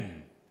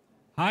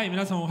はい、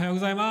皆さんおはようご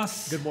ざいま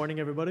す。 Good morning,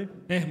 everybody.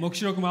 黙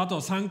示録もあと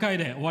3回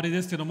で終わり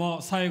ですけど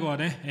も、最後は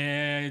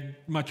ね、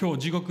今日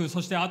地獄、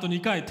そしてあと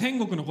2回天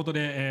国のこと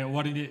で、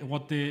終わ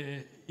っ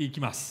ていき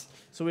ます。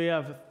So we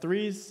have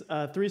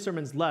three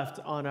sermons left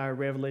on our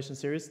Revelation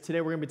series.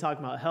 Today we're going to be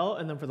talking about hell,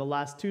 and then for the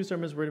last two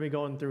sermons we're going to be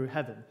going through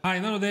heaven. は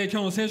い、なので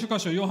今日の聖書箇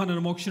所、ヨハネの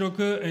黙示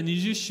録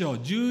20章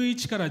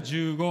11から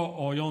15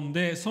を読ん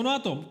で、その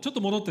後ちょっ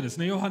と戻ってです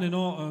ね、ヨハネ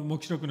の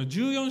黙示録の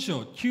14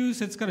章9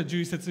節から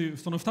11節、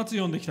その2つ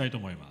読んでいきたいと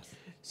思います。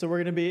So we're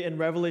going to be in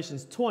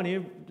Revelations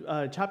 20,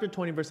 chapter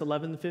 20, verse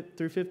 11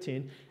 through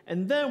 15,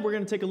 and then we're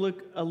going to take a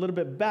look a little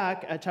bit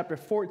back at chapter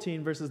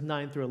 14, verses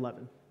 9 through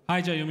 11. は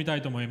い、じゃあ読みた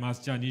いと思いま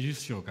す。じゃあ20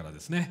章からで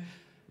すね。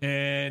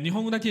日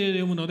本語だけで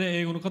読むので、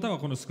英語の方は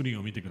このスクリーン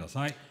を見てくだ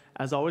さい。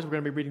As always, we're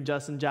going to be reading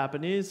just in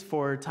Japanese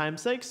for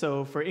time's sake.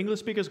 So for English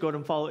speakers, go ahead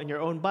and follow in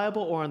your own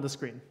Bible or on the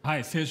screen. は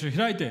い、聖書を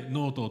開いて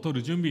ノートを取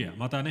る準備や、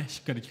またね、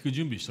しっかり聞く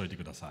準備しておいて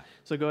ください。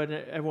So go ahead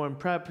and everyone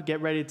prep, get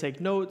ready to take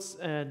notes,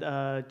 and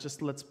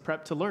just let's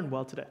prep to learn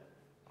well today.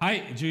 は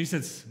い、11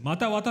節。ま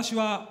た私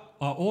は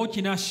大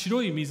きな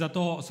白い御座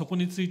とそこ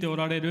についてお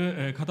られ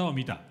る方を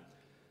見た。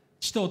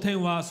地と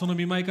天はその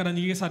御前から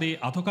逃げ去り、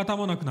跡形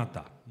もなくなっ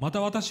た。ま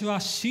た私は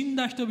死ん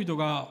だ人々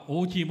が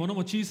大きいものも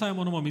小さい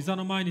ものも御座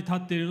の前に立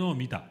っているのを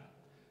見た。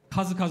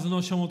数々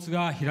の書物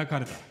が開か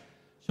れた。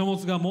書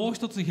物がもう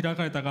一つ開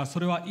かれたが、そ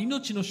れは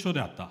命の書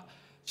であった。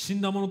死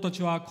んだ者た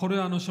ちはこれ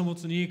らの書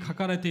物に書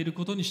かれている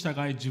ことに従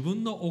い、自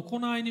分の行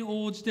いに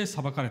応じて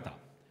裁かれた。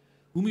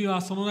海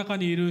はその中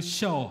にいる死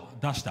者を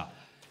出した。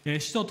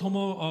死と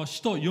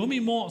黄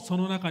泉もそ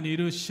の中にい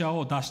る死者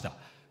を出した。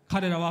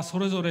彼らはそ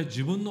れぞれ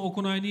自分の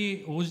行い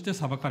に応じて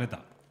裁かれた。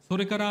そ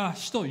れから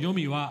死と黄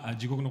泉は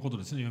地獄のこと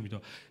ですね、黄泉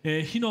と、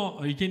火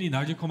の池に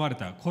投げ込まれ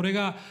た。これ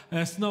が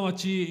すなわ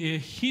ち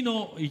火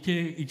の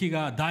池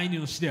が第二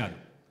の死であ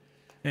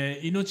る。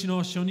命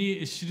の書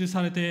に記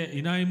されて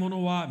いないも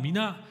のは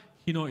皆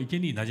火の池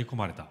に投げ込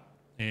まれた。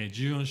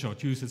14章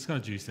9節から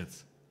11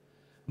節。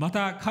ま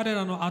た彼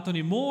らの後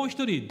にもう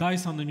一人第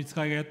三の御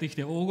使いがやってき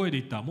て大声で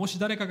言った。もし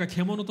誰かが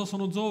獣とそ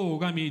の像を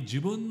拝み、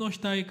自分の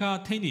額か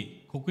手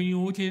に刻印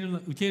を受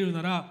ける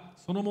なら、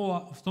その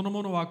も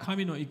のは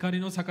神の怒り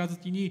の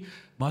杯に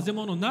混ぜ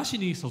物なし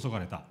に注が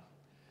れた。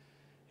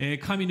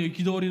神の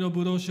憤りの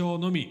葡萄酒を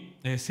飲み、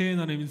聖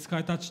なる御使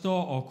いたち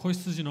と子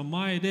羊の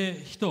前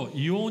で火と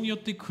硫黄によっ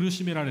て苦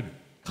しめられる。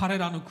彼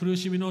らの苦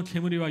しみの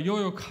煙はいよ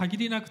いよ限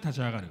りなく立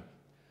ち上がる。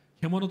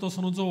獣と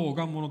その像を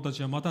拝む者た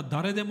ちはまた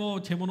誰でも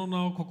獣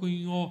の刻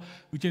印を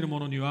受ける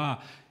者に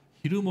は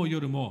昼も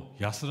夜も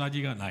安ら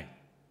ぎがない。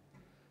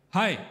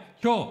はい、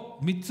今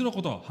日3つの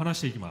ことを話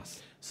していきま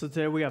す。So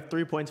today we have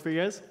 3 points for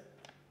you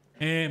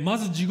guys. ま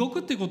ず地獄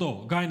ってこと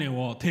を概念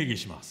を定義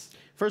します。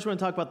First, we're going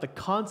to talk about the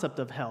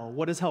concept of hell.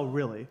 What is hell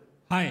really?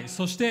 はい、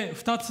そして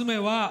2つ目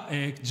は、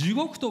地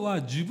獄とは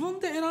自分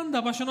で選ん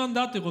だ場所なん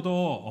だということ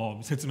を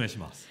説明し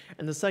ます。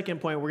And the second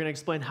point, we're going to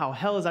explain how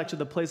hell is actually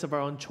the place of our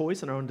own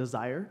choice and our own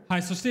desire. は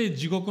い、そして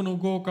地獄の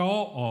業火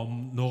を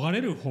逃れ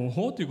る方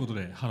法ということ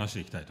で話して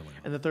いきたいと思い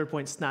ます。And the third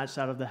point, snatched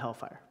out of the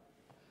hellfire.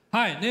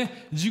 はい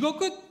ね、地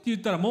獄って言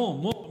ったら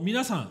もう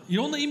皆さんい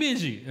ろんなイメー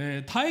ジ、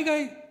大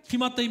概決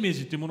まったイメー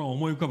ジっていうものを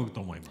思い浮かぶと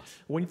思いま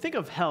す。When you think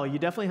of hell, you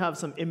definitely have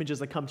some images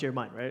that come to your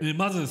mind, right?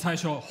 まず最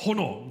初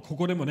炎、こ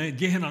こでもね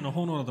ゲヘナの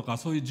炎だとか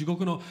そういう地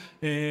獄の、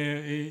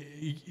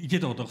池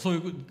とかそう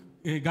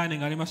いう概念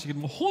がありましたけど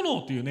も、炎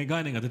っていうね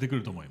概念が出てく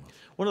ると思います。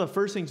One of the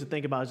first things to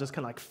think about is just kind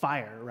of like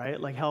fire,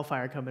 right? Like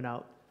hellfire coming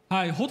out.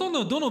 はい、ほとん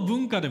どどの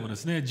文化でもで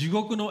すね、地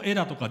獄の絵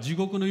だとか地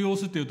獄の様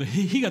子っていうと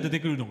火が出て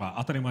くるのが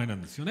当たり前な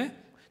んですよ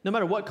ね。No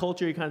matter what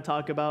culture you kind of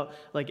talk about,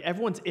 like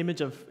everyone's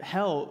image of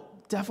hell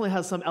definitely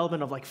has some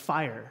element of like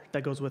fire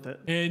that goes with it.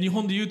 日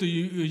本でいうと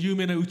有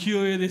名な浮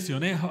世絵です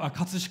よね。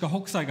葛飾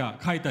北斎が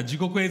描いた地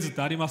獄絵図っ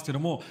てありますけど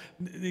も、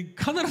必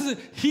ず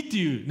火って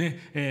いう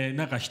ね、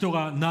なんか人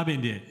が鍋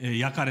で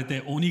焼かれ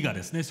て鬼が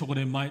ですねそこ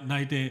で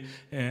焼いて、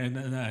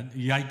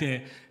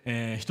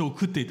人を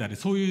食っていたり、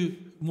そうい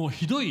うもう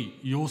ひどい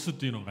様子っ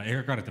ていうのが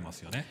描かれてま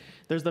すよね。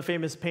There's the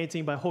famous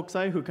painting by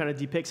Hokusai who kind of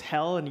depicts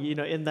hell, and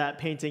in that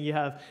painting you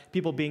have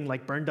people being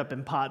like burned up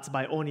in pots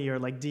by oni or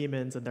like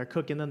demons, and they're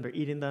cooking them, they're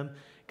eating them.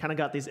 Kind of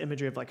got this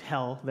imagery of like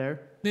hell there.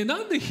 で、な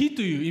んで火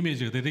というイメー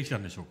ジが出てきた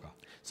んでしょうか。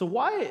So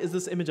why is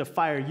this image of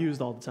fire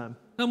used all the time?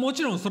 も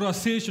ちろんそれは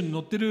聖書に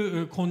載って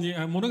る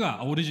もの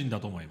がオリジンだ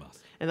と思いま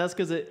す。And that's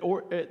because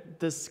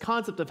this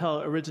concept of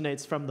hell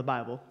originates from the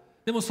Bible.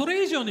 でもそ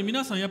れ以上に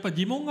皆さんやっぱり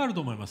疑問がある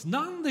と思います。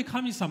なんで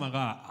神様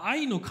が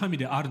愛の神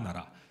であるな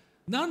ら、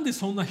なんで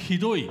そんなひ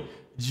どい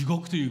地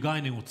獄という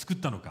概念を作っ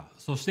たのか、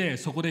そして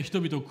そこで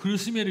人々を苦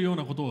しめるよう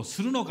なことを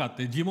するのかっ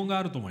て疑問が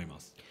あると思いま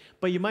す。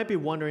But you might be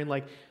wondering,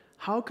 like,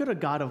 how could a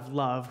God of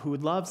love who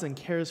loves and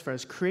cares for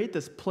us create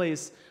this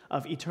place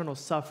of eternal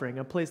suffering,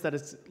 a place that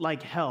is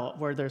like hell,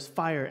 where there's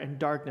fire and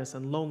darkness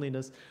and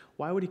loneliness?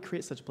 Why would he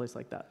create such a place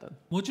like that then?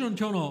 もちろん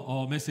今日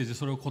のメッセージで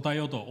それを答え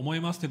ようと思い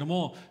ますけど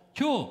も、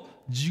今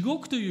日地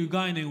獄という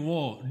概念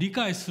を理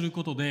解する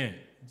こと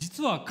で、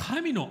実は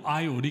神の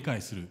愛を理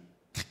解する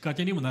きっか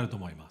けにもなると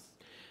思います。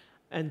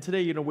And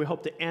today, we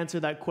hope to answer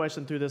that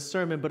question through this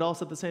sermon, but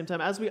also at the same time,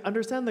 as we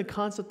understand the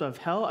concept of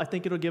hell, I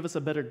think it'll give us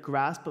a better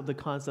grasp of the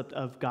concept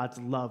of God's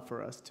love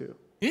for us too.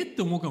 っ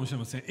て思うかもしれ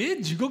ません。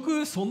地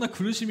獄そんな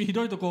苦しみひ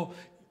どいとこ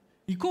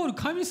イコール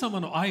神様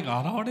の愛が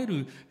現れ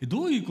る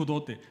どういうこと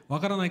ってわ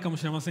からないかも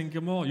しれませんけ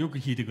どもよく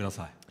聞いてくだ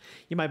さい。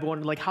You might be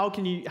wondering, like, how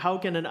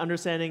can an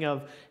understanding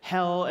of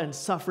hell and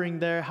suffering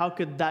there, how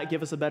could that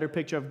give us a better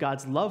picture of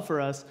God's love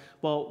for us?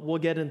 Well,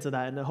 we'll get into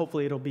that, and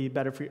hopefully it'll be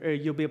better for you, or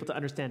you'll be able to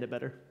understand it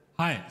better.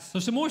 はい。そ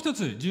してもう一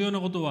つ重要な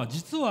ことは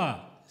実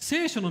は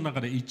聖書の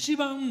中で一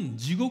番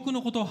地獄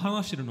のことを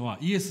話しているのは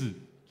イエス・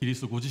キリ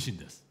ストご自身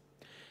です。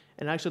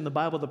And actually in the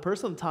Bible, the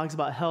person that talks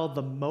about hell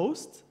the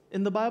most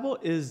in the Bible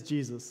is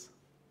Jesus.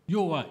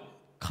 要は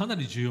かな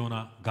り重要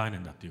な概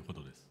念だというこ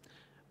とです。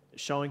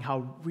Showing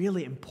how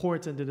really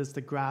important it is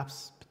to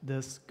grasp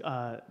this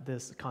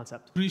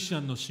concept. クリスチ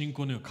ャンの信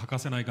仰には欠か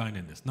せない概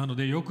念です。なの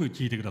でよく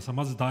聞いてください。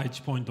まず第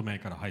一ポイント目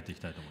から入ってい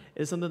きたいと思い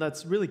ます。It's something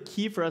that's really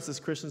key for us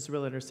as Christians to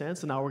really understand.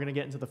 So now we're going to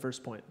get into the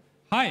first point.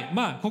 はい、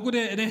ここ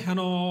でね、今日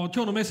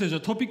のメッセージ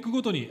はトピック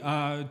ごとに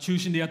中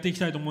心でやっていき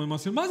たいと思いま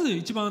す。まず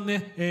一番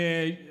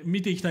ね、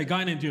見ていきたい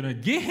概念というのは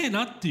ゲヘ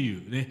ナってい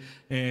う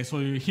ね、そ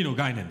ういう火の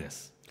概念で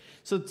す。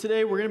So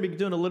today we're going to be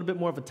doing a little bit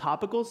more of a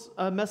topical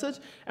message,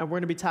 and we're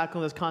going to be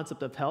tackling this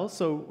concept of hell.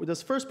 So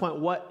this first point,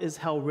 what is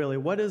hell really?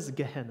 What is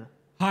Gehenna?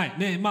 はい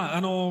ね、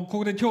こ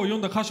こで今日読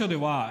んだ箇所で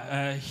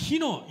は、火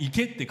の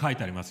池って書い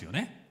てありますよ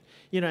ね。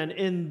And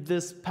in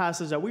this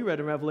passage that we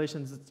read in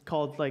Revelations,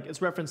 it's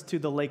reference to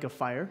the lake of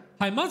fire.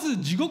 はい、まず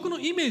地獄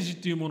のイメージっ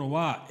ていうもの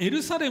はエ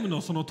ルサレム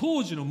のその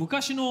当時の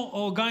昔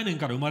の概念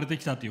から生まれて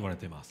きたと言われ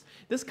ています。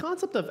This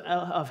concept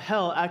of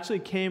hell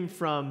actually came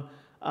from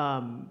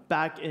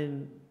back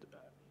in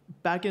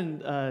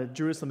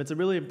Jerusalem. It's a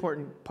really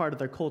important part of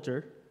their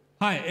culture.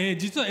 はい、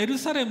実はエル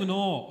サレム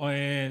の、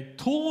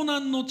東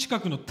南の近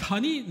くの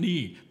谷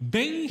に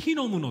ベンヒ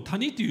ノムの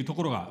谷というと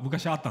ころが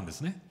昔あったんで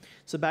すね。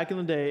So back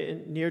in the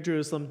day, near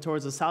Jerusalem,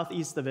 towards the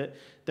southeast of it,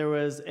 there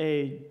was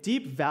a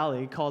deep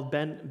valley called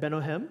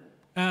Benohem.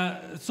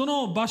 そ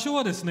の場所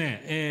はです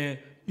ね、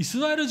イス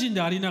ラエル人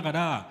でありなが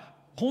ら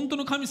本当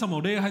の神様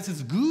を礼拝せ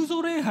ず偶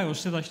像礼拝を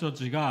してた人た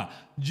ちが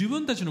自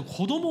分たちの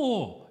子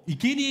供を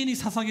生贄に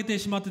捧げて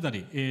しまってた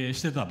り、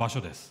してた場所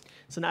です。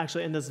So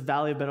actually in this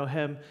valley of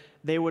Benohem,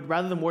 they would,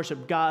 rather than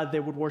worship God, they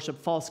would worship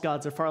false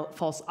gods or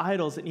false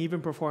idols and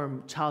even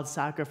perform child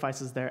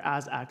sacrifices there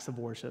as acts of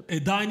worship.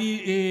 第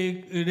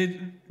二、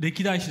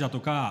歴代史だと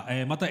か、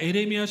またエ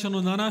レミヤ書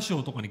の7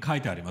章とかに書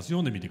いてあります。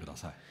読んでみてくだ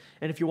さい。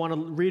And if you want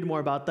to read more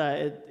about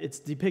that, it's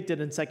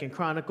depicted in 2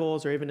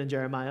 Chronicles or even in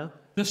Jeremiah.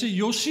 そして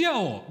ヨシア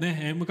王、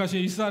ね、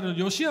昔イスラエルの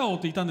ヨシア王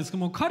っていたんですけ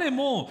ども彼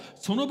も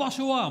その場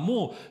所は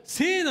もう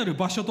聖なる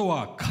場所と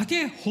はか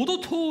けほど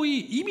遠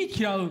い意味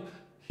嫌う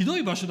ひど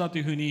い場所だと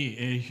いうふう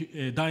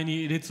に、第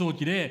二列王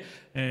記で、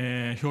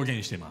表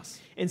現していま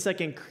す。In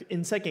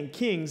second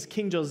Kings,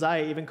 King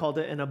Josiah even called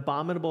it an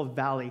abominable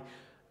valley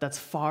that's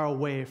far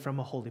away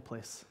from a holy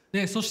place.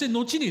 でそして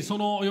後にそ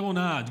のよう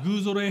な偶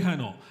像礼拝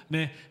の、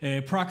ね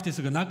プラクティ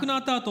スがなくな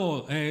った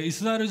後、イ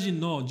スラエル人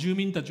の住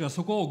民たちは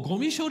そこをゴ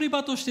ミ処理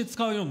場として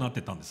使うようになって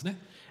いったんですね。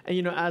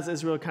And as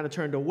Israel kind of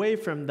turned away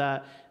from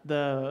that,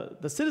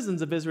 the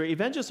citizens of Israel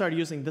eventually started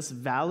using this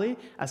valley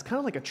as kind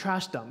of like a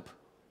trash dump.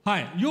 は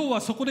い、要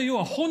はそこで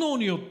炎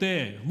によっ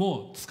て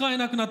もう使え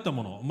なくなった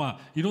もの、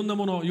いろんな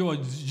もの要は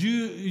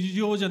重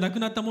要じゃな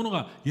くなったもの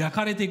が焼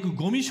かれていく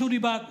ゴミ処理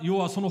場、要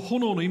はその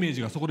炎のイメー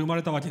ジがそこで生ま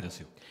れたわけです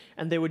よ。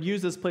And they would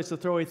use this place to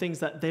throw away things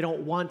that they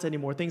don't want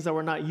anymore, things that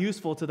were not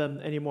useful to them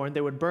anymore, and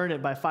they would burn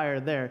it by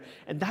fire there.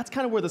 And that's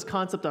kind of where this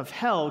concept of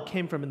hell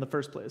came from in the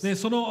first place. で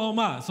そ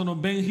の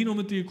ベンヒノ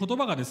ムという言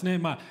葉がです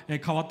ね、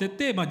変わっていっ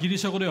て、ギリ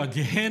シャ語では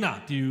ゲヘ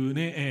ナという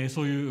ね、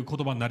そういう言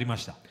葉になりま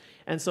した。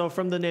And so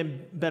from the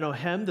name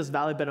Benohem, this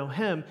valley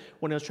Benohem,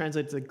 when it was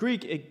translated to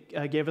Greek, it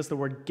gave us the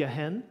word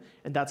Gehen,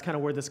 and that's kind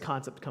of where this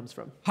concept comes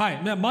from. は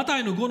い、マタ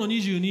イの5の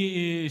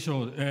22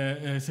章、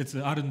節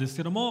あるんです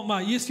けども、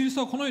イエス・キリス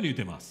トはこのように言っ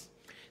ています。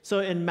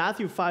So in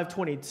Matthew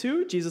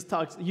 5:22, Jesus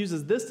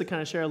uses this to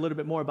kind of share a little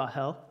bit more about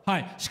hell. は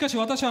い、しかし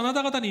私はあな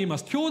た方に言いま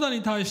す。兄弟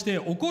に対して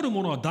怒る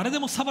者は誰で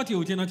も裁きを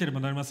受けなければ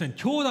なりません。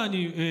兄弟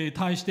に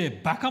対し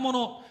てバカ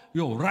者、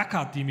要はラ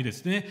カっていう意味で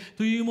すね。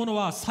というもの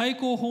は最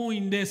高法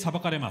院で裁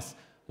かれます。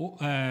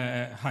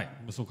は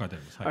い、そう書いてあ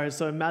ります。All right,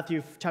 so in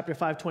Matthew chapter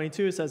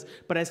 5:22 it says,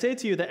 "But I say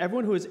to you that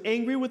everyone who is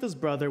angry with his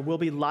brother will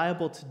be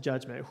liable to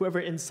judgment. Whoever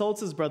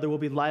insults his brother will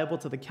be liable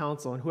to the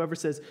council, and whoever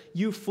says,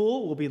 'You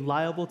fool,' will be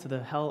liable to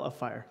the hell of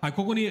fire." はい、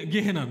ここに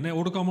ゲヘナね、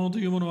愚か者と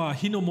いうものは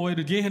火の燃え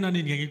るゲヘナ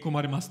に投げ込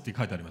まれますって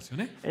書いてありますよ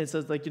ね。And it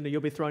says like you'll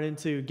be thrown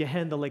into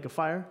Gehenna, the lake of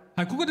fire.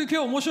 はい、ここで今日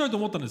面白いと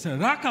思ったんですね。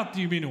ラカって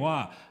いう意味の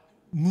は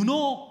無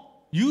能。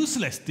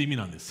useless って意味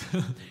なんです。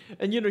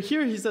And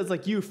here he says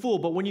like you fool,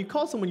 but when you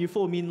call someone you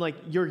fool, mean like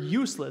you're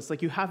useless,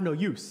 like you have no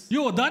use.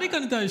 要は誰か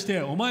に対し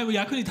てお前は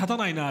役に立た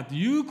ないなって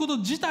いうこと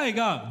自体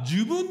が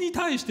自分に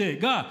対して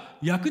が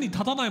役に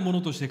立たないも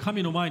のとして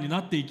神の前にな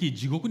っていき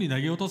地獄に投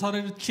げ落とさ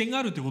れる危険が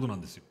あるってことなん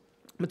ですよ。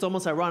It's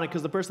almost ironic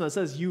because the person that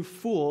says you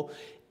fool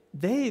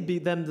they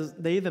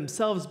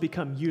themselves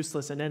become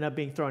useless and end up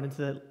being thrown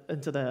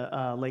into the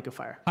lake of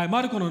fire. はい、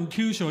マルコの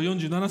9章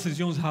47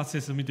節48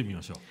節を見てみ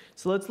ましょう。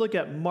 So let's look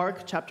at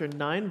Mark chapter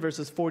 9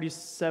 verses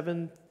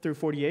 47 through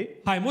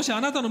 48. はい、もし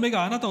あなたの目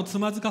があなたをつ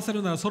まずかせ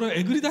るならそれを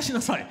えぐり出し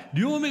なさい。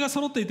両目が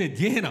揃っていて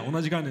ゲヘナ、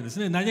同じ概念です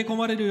ね。投げ込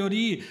まれるよ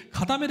り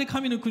片目で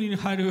神の国に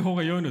入る方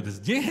が良いので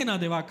す。ゲヘナ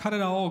では彼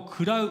らを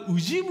食らうウ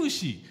ジ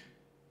虫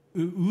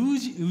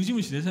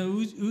ですね。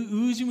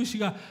ウジ虫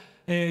が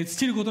尽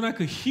きることな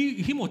く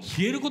火も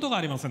消えることが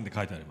ありませんって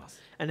書いてあります。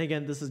 And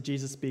again, this is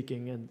Jesus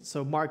speaking. And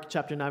so Mark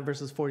chapter 9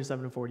 verses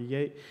 47 and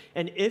 48.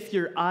 And if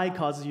your eye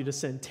causes you to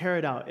sin, tear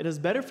it out. It is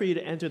better for you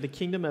to enter the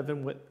kingdom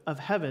of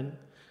heaven,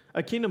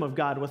 a kingdom of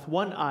God with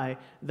one eye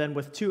than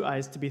with two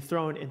eyes to be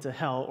thrown into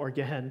hell or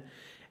Gehenna.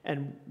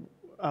 And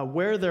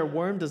where their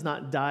worm does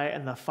not die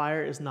and the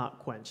fire is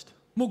not quenched.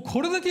 もう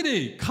これだけ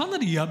でかな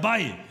りやば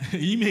い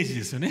イメージ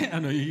ですよね。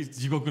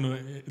地獄の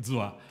図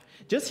は。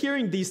 Just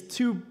hearing these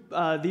two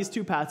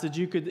passages,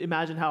 you could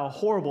imagine how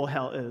horrible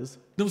hell is.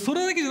 でもそ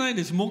れだけじゃないん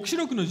です。黙示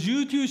録の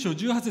19章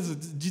18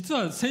節、実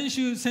は先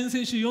々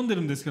週読んで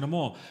るんですけど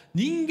も、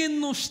人間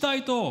の死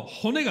体と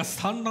骨が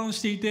散乱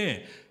してい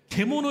て、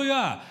獣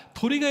や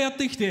鳥がやっ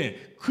てき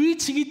て食い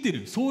ちぎってい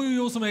る、そういう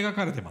様子も描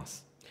かれていま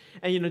す。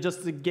 And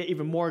just to get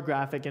even more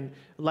graphic, and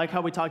like how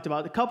we talked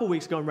about a couple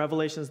weeks ago in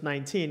Revelations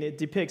 19, it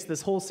depicts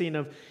this whole scene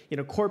of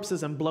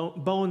corpses and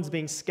bones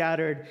being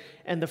scattered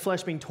and the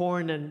flesh being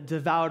torn and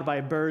devoured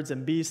by birds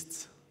and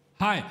beasts.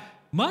 はい、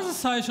まず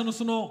最初の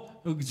その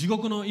地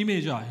獄のイメ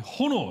ージは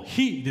炎、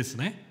火です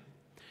ね。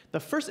 The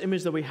first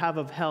image that we have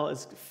of hell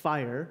is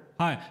fire.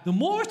 はい、で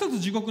もう一つ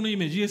地獄のイ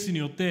メージ、イエスに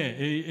よって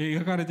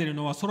描かれている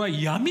のはそれは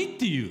闇っ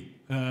ていう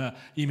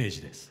イメー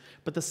ジです。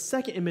 But the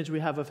second image we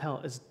have of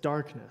hell is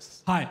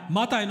darkness. はい、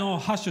マタイの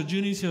8章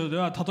12章で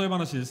は例え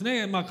話です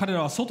ね。彼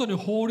らは外に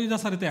放り出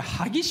されて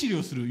歯ぎしり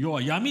をする、要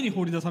は闇に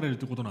放り出される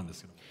ということなんで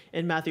すけど。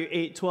 In Matthew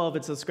 8:12,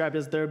 it's described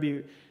as they'll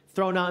be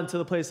thrown out into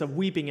the place of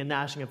weeping and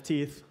gnashing of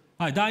teeth.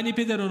 はい、第2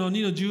ペテロの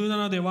2の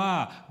17で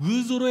は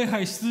偶像礼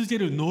拝し続け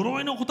る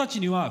呪いの子たち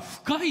には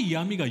深い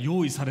闇が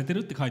用意されてる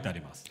って書いてあり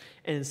ます。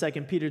 In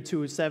 2 Peter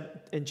 2,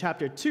 in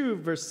chapter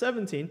 2, verse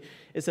 17,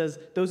 it says,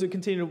 those who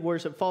continue to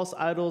worship false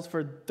idols,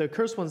 for the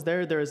cursed ones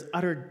there is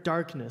utter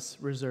darkness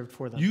reserved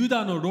for them. ユ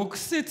ダの6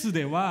節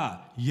で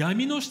は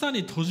闇の下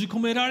に閉じ込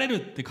められるっ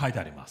て書いて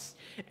あります。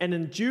 And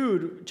in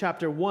Jude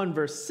chapter 1,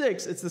 verse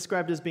 6, it's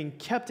described as being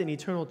kept in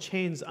eternal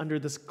chains under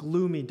this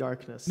gloomy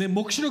darkness. ね、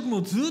黙示録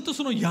もずっと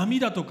その闇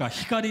だとか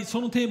光、そ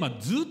のテーマ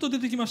ずっと出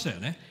てきましたよ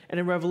ね。 And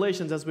in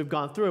Revelations, as we've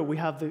gone through it, we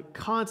have the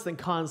constant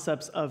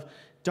concepts of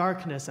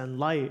darkness and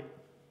light.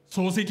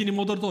 創世記に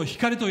戻ると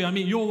光と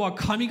闇、要は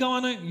神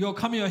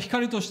は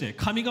光として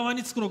神側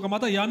につくのかま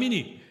た闇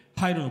に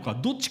入るのか、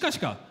どっちかし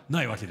か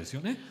ないわけですよ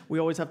ね。 We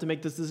always have to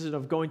make this decision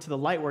of going to the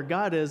light where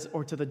God is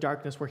or to the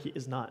darkness where He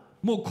is not.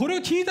 もうこれ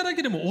を聞いただ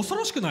けでも恐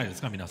ろしくないで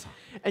すか皆さん。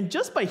 And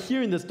just by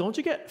hearing this, don't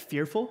you get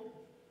fearful?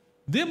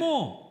 で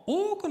も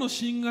多くの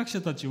神学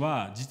者たち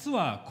は実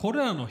はこれ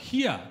らの火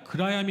や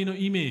暗闇の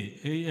イメ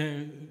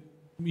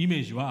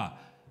ージは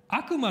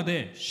あくま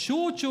で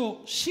象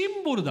徴、シ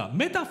ンボルだ、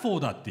メタフォ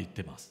ーだって言っ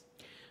てます。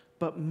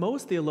 But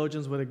most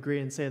theologians would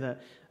agree and say that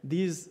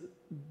these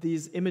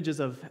images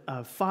of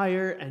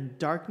fire and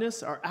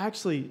darkness are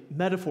actually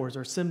metaphors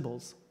or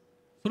symbols.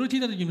 それを聞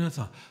いたとき皆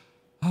さん、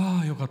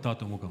ああよかった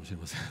と思うかもしれ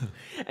ません。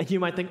 And you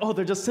might think, oh,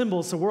 they're just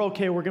symbols, so we're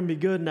okay, we're going to be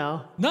good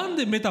now. なん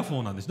でメタフォ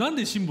ーなんでしょう、なん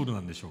でシンボルな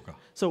んでしょうか。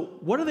 So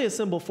what are they a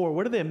symbol for?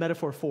 What are they a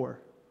metaphor for?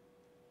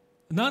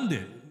 なんで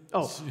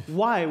Oh,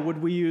 why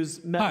would we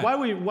use Hi.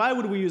 why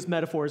would we use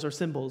metaphors or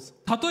symbols?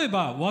 例え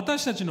ば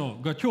私たちの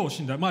が今日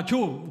死んだ、今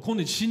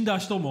日死んだ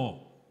人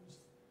も、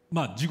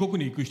地獄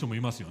に行く人もい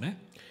ますよね。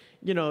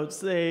You know,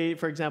 say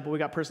for example, we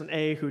got person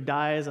A who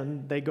dies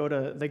and they go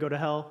to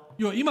hell.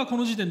 要は今こ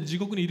の時点で地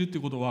獄にいるってい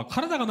うことは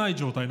体がない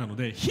状態なの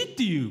で火っ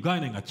ていう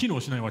概念が機能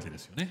しないわけで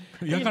すよね。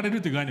焼かれる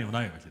っていう概念は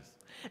ないわけです。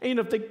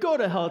 And if they go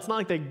to hell, it's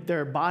not like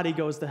their body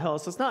goes to hell,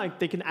 so it's not like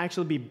they can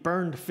actually be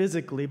burned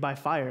physically by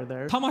fire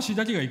there. 魂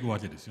だけが行くわ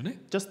けですよね。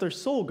 Just their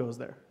soul goes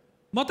there.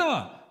 また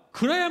は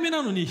暗闇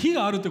なのに火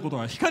があるってこと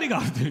は光が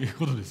あるという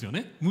ことですよ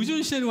ね。矛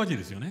盾しているわけ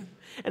ですよね。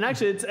 And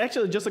actually, it's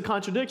actually just a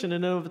contradiction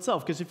in and of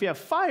itself, because if you have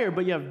fire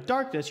but you have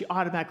darkness, you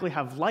automatically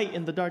have light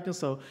in the darkness.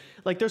 So,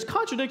 like, there's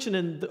contradiction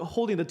in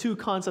holding the two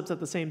concepts at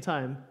the same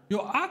time. 要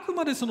はあく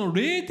までその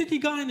霊的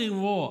概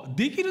念を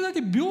できるだけ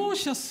描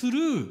写す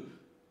る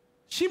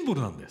シンボ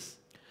ルなんです。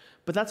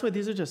 But that's why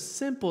these are just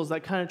symbols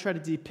that kind of try to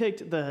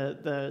depict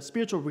the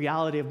spiritual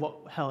reality of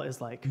what hell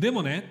is like. で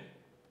もね、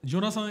ジ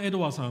ョナサン・エド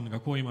ワーズさんが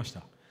こう言いまし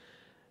た。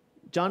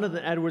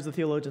 Jonathan Edwards, the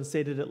theologian,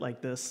 stated it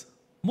like this.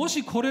 も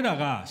しこれら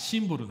がシ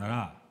ンボルな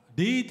ら、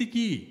霊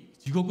的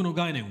地獄の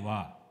概念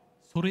は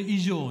それ以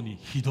上に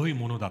ひどい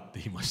ものだって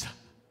言いました。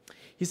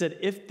 He said,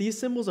 if these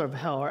symbols of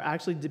hell are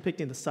actually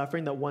depicting the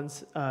suffering that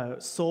one's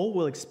soul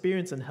will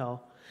experience in hell,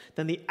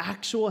 then the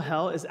actual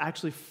hell is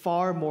actually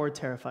far more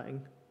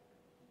terrifying.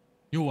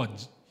 要は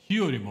火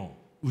よりも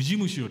ウジ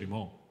虫より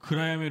も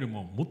暗闇より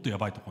ももっとや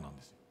ばいとこなん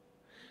ですよ。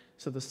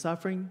 So the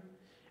suffering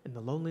and the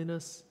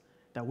loneliness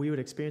that we would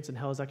experience in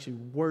hell is actually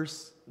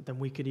worse than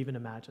we could even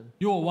imagine.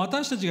 要は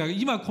私たちが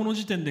今この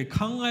時点で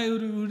考え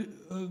る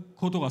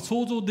ことが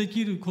想像で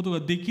きることが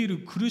できる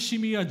苦し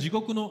みや地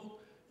獄の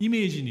イメ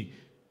ージに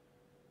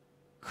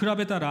比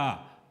べた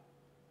ら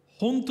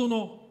本当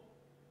の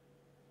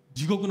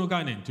地獄の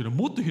概念っていうのは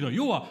もっと広い。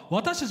要は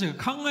私たちが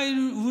考え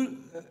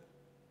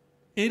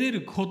得れ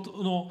るこ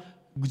との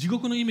地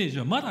獄のイメージ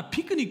はまだ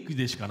ピクニック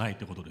でしかないっ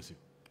てことですよ。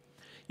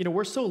You know,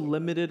 we're so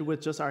limited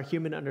with just our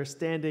human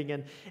understanding,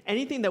 and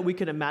anything that we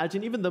can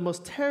imagine, even the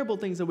most terrible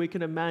things that we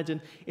can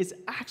imagine, is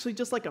actually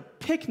just like a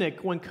picnic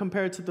when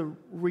compared to the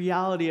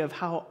reality of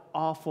how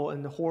awful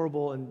and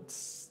horrible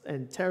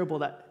and terrible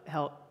that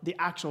hell, the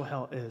actual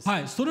hell is. は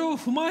い、それを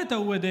踏まえた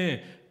上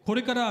でこ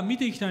れから見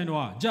ていきたいの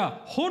は、じ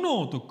ゃあ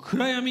炎と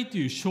暗闇って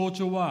いう象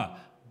徴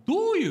は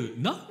ど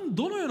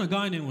のような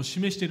概念を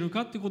示している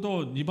かってこと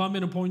を2番目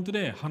のポイント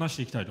で話し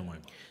ていきたいと思い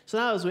ます。So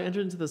now as we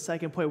enter into the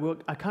second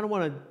point, I kind of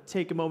want to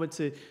take a moment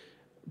to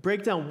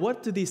break down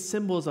what do these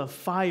symbols of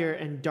fire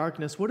and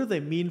darkness, what do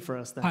they mean for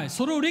us then? はい、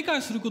それを理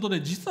解すること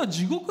で実は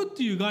地獄っ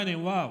ていう概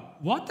念は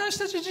私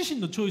たち自身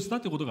のチョイスだ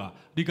ってことが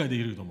理解で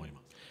きると思いま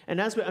す。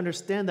And as we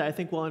understand that, I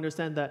think we'll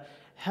understand that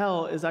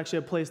hell is actually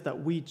a place that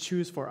we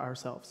choose for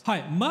ourselves. は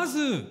い、ま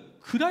ず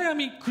暗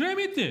闇っ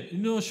て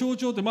の象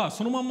徴って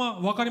そのまんま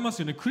分かります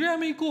よね。暗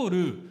闇イコー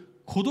ル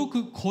孤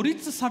独、孤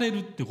立される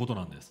ってこと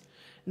なんです。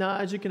Now,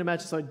 as you can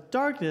imagine, so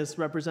darkness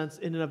represents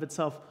in and of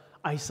itself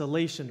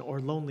isolation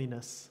or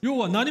loneliness. 要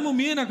は何も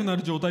見えなくな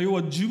る状態、要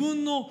は自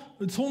分の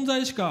存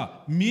在し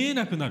か見え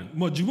なくなる。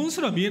自分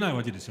すら見えない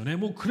わけですよね。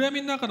もう暗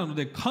闇の中なの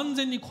で完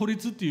全に孤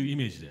立っていうイ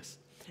メージで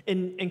す。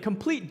In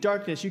complete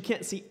darkness, you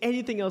can't see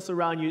anything else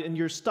around you and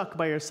you're stuck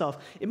by yourself.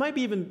 It might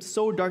be even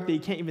so dark that you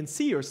can't even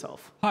see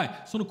yourself. は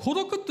い、その孤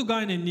独っていう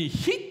概念に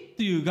火っ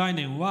ていう概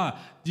念は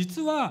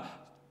実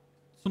は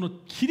その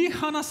切り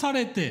離さ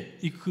れて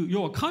いく、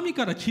要は神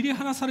から切り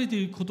離されて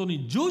いくこと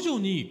に徐々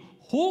に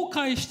崩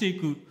壊してい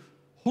く、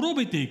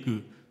滅びてい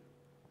く、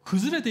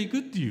崩れていく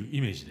っていうイ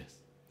メージです。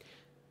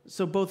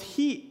So both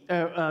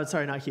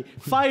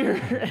fire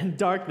and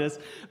darkness,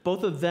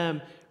 both of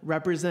them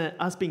represent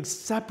us being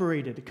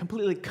separated,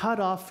 completely cut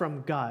off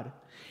from God.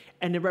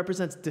 And it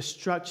represents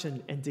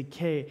destruction and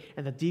decay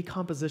and the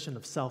decomposition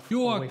of self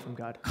要は away from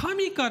God.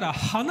 神から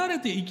離れ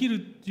て生きるっ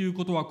ていう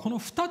ことはこの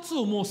2つ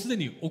をもうすで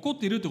に起こっ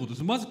ているということで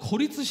す。まず孤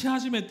立し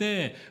始め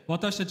て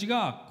私たち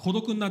が孤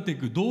独になってい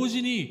く、同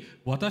時に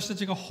私た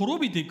ちが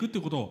滅びていくとい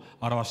うことを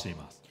表してい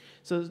ます。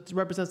So it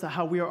represents that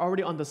how we are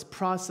already on this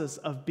process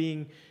of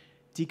being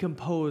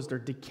decomposed or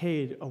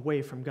decayed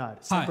away from God,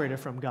 separated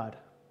from God.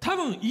 多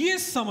分イエ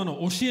ス様の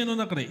教えの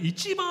中で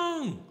一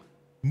番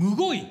む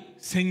ごい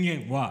宣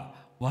言は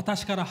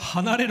私から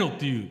離れろっ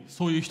ていう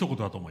そういう一言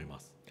だと思いま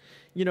す。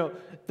You know,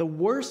 the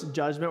worst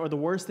judgment or the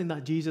worst thing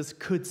that Jesus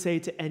could say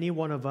to any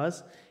one of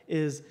us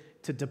is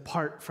to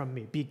depart from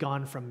me, be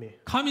gone from me.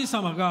 神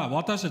様が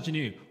私たち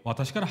に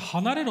私から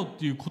離れろっ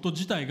ていうこと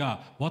自体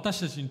が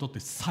私たちにとって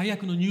最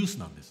悪のニュース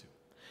なんですよ。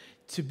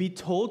To be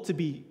told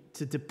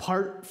to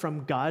depart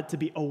from God, to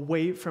be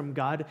away from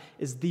God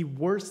is the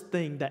worst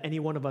thing that any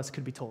one of us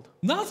could be told.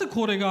 なぜ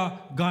これ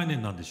が概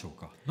念なんでしょう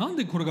か。なん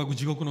でこれが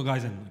地獄の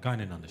概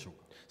念なんでしょう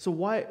か。So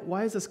why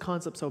is this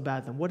concept so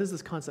bad then? What does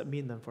this concept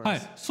mean then for は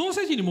us? い、創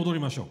世記に戻り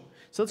ましょう。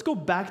So let's go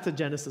back to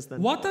Genesis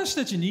then. 私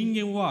たち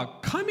人間は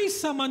神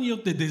様によっ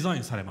てデザイ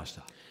ンされまし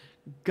た。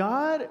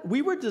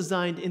We were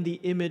designed in the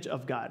image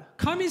of God.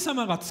 神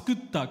様が作っ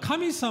た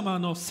神様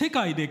の世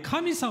界で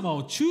神様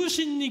を中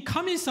心に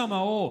神様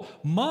の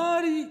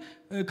周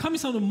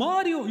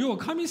りを、要は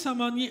神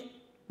様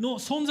の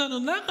存在の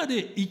中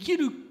で生き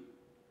る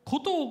こ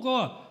と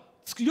が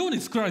ように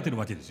作られている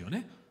わけですよ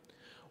ね。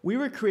We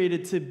were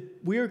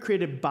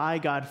created by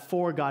God,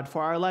 for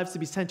our lives to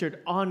be centered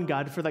on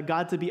God, for that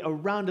God to be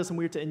around us and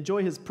we were to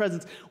enjoy His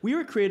presence. We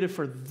were created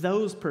for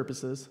those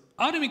purposes.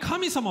 ある意味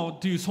神様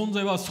という存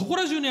在はそこ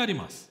ら中にあり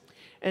ます。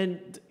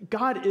And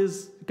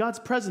God's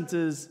presence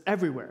is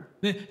everywhere.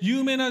 ね、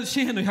有名な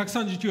詩編の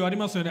139あり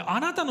ますよね。あ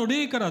なたの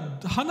霊から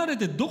離れ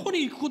てどこ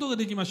に行くことが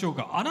できましょう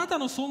か。あなた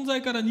の存在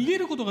から逃げ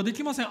ることがで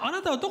きません。あ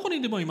なたはどこに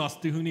でもいます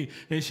っていうふうに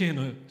詩編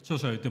の著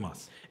者は言ってま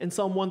す。In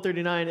Psalm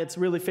 139, it's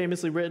really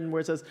famously written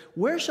where it says,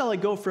 "Where shall I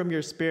go from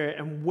your spirit,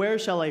 and where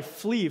shall I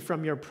flee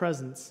from your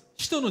presence?"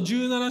 使徒の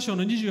17章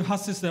の28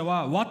節で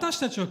は私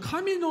たちは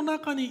神の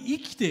中に生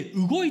きて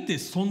動いて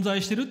存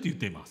在しているって言っ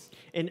ています。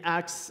In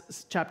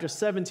Acts chapter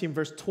 17,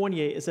 verse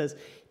 28, it says,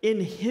 "In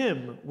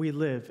Him we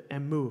live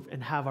and move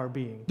and have our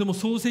being." でも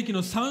創世記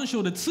の3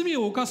章で罪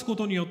を犯すこ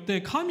とによって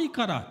神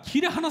から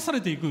切り離さ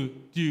れていくっ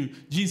ていう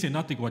人生に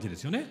なっていくわけで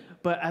すよね。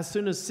But as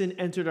soon as sin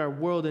entered our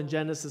world in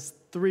Genesis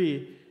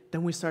 3,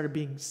 then we started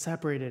being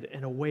separated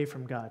and away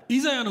from God. イ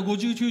ザヤの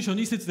59章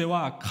2節で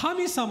は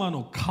神様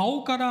の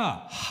顔か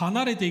ら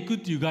離れていくっ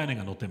ていう概念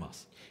が載っていま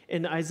す。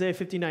In Isaiah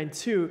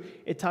 59:2,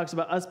 it talks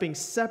about us being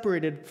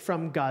separated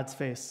from God's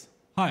face.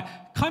 はい、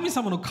神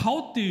様の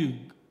顔ってい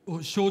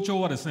う象徴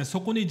はですね、そ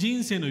こに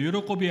人生の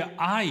喜びや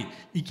愛、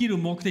生きる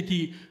目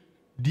的、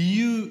理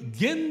由、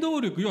原動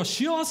力、要は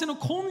幸せの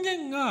根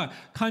源が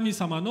神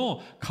様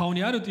の顔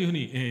にあるというふう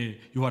に、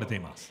言われてい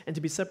ます。And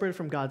to be separated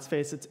from God's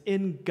face, it's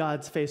in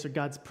God's face or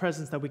God's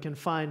presence that we can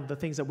find the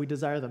things that we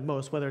desire the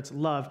most, whether it's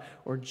love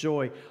or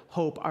joy,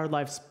 hope, our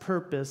life's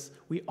purpose.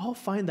 We all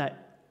find that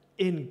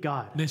in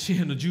God. ね、詩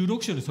篇の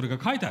16章にそれが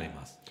書いてあり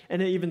ます。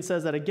And it even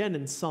says that again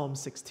in Psalm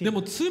 16. で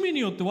も罪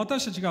によって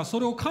私たちがそ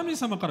れを神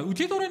様から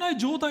受け取れない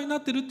状態にな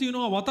っているっていう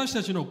のは私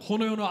たちのこ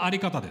の世のあり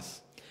方で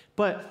す。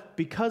But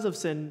because of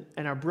sin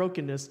and our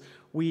brokenness,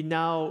 we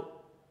now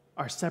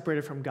are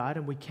separated from God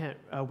and we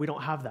don't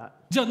have that.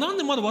 じゃあなん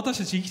でまだ私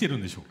たち生きてる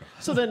んでしょうか。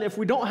 So then if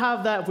we don't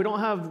have that, if we don't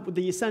have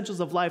the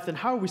essentials of life, then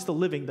how are we still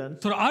living then?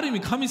 それはある意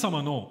味神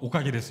様のお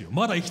かげですよ。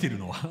まだ生きてる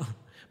のは。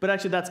But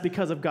actually that's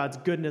because of God's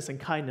goodness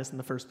and kindness in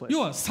the first place.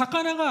 要は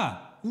魚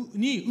が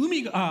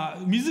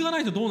水がな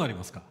いとどうなり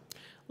ますか。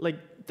 Like,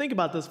 think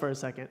about this for a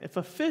second. If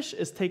a fish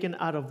is taken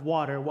out of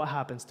water, what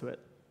happens to it?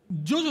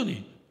 徐々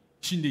に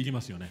死んでいき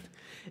ますよね。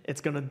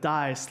It's going to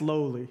die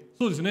slowly.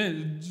 そうです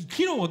ね。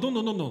機能はどん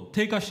どん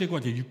低下していく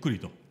わけ、ゆっくり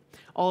と。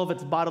All of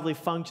its bodily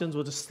functions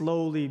will just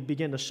slowly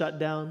begin to shut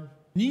down.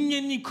 人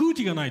間に空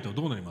気がないと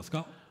どうなります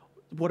か。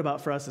 What about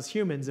for us as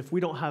humans? If we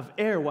don't have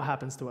air, what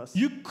happens to us?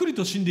 ゆっくり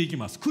と死んでいき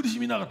ます。苦し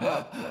みながら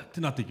っ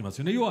てなっていきます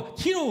よね。要は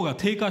機能が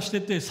低下してい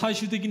って最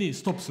終的に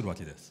ストップするわ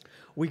けです。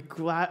We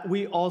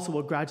also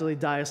will gradually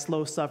die a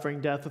slow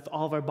suffering death with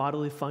all of our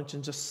bodily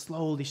functions just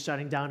slowly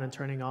shutting down and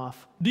turning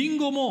off. リン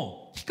ゴ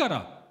も木か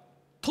ら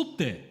取っ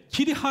て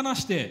切り離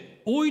し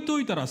て置いと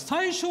いたら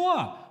最初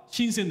は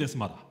新鮮です、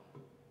まだ。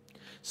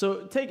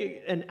So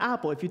take an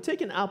apple. If you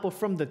take an apple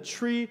from the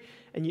tree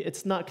and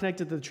it's not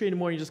connected to the tree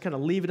anymore, you just kind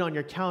of leave it on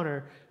your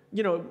counter,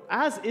 you know,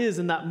 as is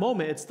in that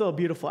moment, it's still a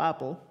beautiful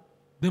apple.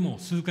 でも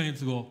数ヶ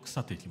月後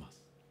腐っていきま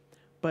す。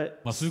But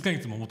まあ数ヶ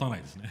月も持たな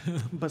いですね。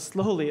but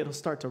slowly it'll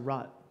start to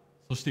rot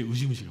そしてウ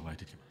ジ虫が湧い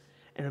てきま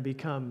す。 and it'll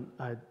become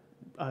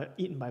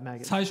eaten by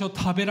maggots. 最初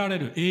食べられ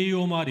る栄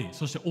養もあり、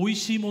そして美味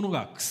しいもの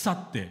が腐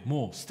って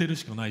もう捨てる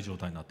しかない状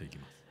態になっていき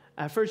ます。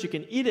At first, you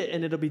can eat it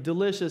and it'll be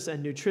delicious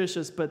and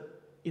nutritious, but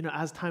you know,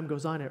 as time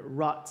goes on, it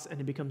rots and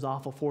it becomes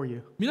awful for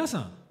you. 皆さ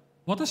ん、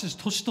私たち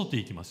年取って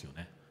いきますよ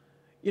ね。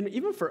You know,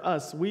 even for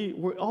us, we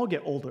all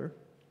get older,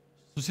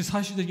 そして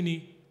最終的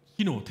に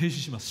機能を停止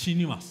します。死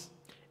にます。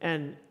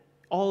 and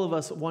all of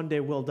us one day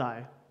will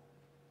die.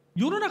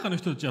 世の中の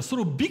人たちはそ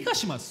れを美化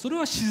します。それ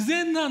は自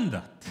然なん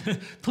だ。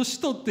年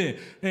取って、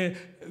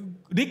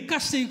劣化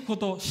していくこ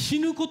と、死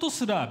ぬこと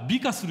すら美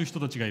化する人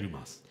たちがい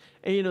ます。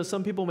And you know,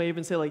 some people may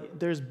even say like,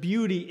 there's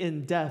beauty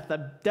in death,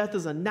 that death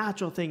is a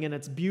natural thing and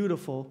it's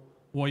beautiful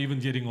Or even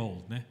getting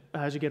old ね。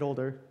 as you get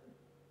older.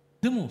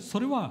 でもそ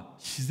れは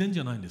自然じ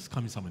ゃないんです。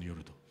神様によ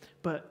ると。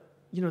But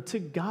you know, to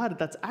God,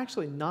 that's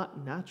actually not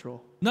natural.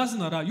 なぜ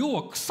なら要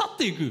は腐っ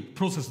ていく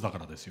プロセスだか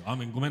らですよ。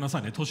ごめんなさ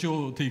いね。年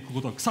を追っていく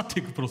ことは腐っ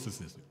ていくプロセス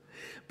ですよ。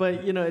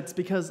But you know, it's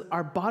because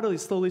our body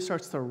slowly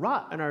starts to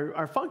rot and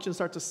our functions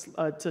start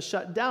to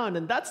shut down,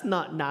 and that's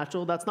not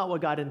natural. That's not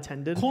what God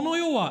intended. この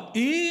世は永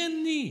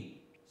遠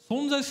に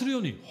存在するよ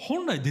うに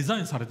本来デザ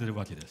インされている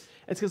わけです。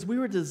It's because we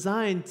were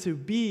designed to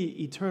be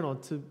eternal,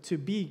 to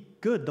be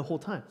good the whole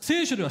time.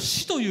 聖書では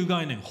死という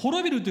概念、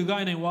滅びるという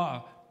概念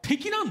は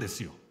敵なんで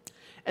すよ。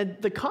And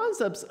the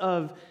concepts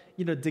of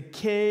you know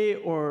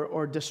decay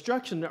or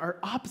destruction are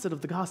opposite of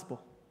the gospel.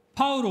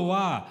 パウロ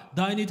は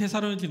第2テ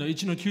サロニキの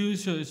1の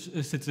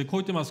9節でこう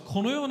言ってます。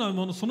このような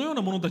もの、そのよう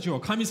な者たちは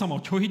神様を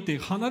拒否って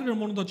離れる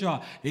者たち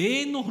は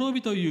永遠の滅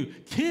びとい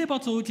う刑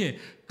罰を受け、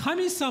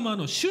神様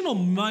の主の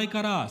前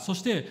から、そ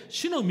して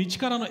主の道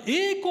からの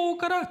栄光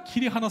から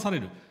切り離され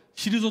る、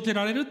退け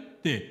られる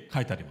って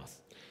書いてあります。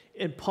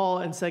In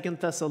Paul in 2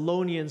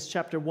 Thessalonians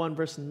chapter 1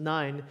 verse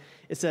 9,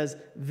 it says,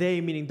 they,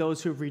 meaning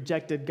those who have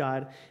rejected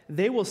God,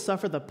 they will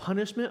suffer the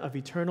punishment of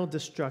eternal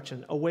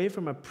destruction away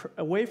from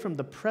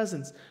the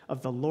presence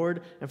of the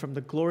Lord and from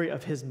the glory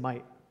of his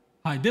might.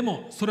 はい、で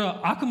もそれ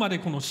はあくまで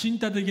この身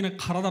体的な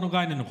体の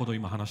概念のことを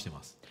今話してい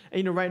ます。And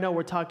you know, right now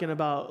we're talking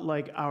about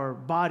like our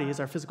bodies,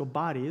 our physical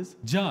bodies.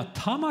 じゃあ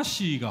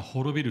魂が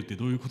滅びるって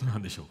どういうことな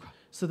んでしょうか。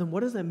 So then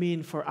what does that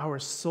mean for our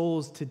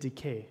souls to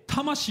decay?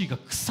 魂が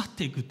腐っ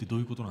ていくってどう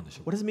いうことなんでし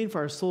ょうか。 What does it mean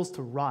for our souls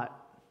to rot?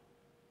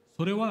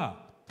 それ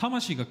は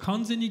魂が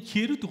完全に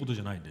消えるってこと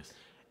じゃないんです。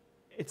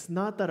It's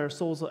not that our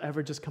souls will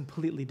ever just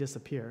completely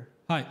disappear.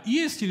 はい、イ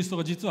エス・キリスト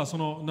が実は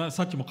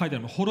さっきも書いてあ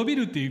る滅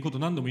びるっていうこと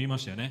何度も言いま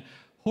したよね。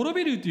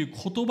滅びるという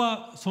言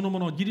葉そのも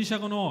の、ギリシャ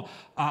語の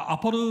ア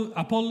ポル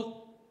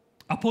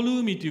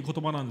ーミという言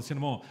葉なんですけ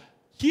ども、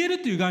消え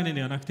るという概念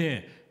ではなく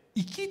て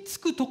行き着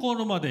くとこ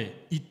ろま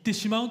で行って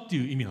しまうって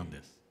いう意味なん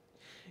です。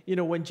You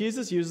know, when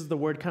Jesus uses the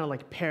word kind of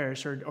like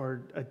perish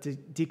or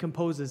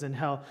decomposes in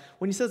hell,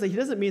 when he says that, he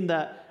doesn't mean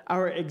that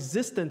our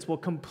existence will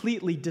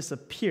completely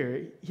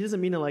disappear. He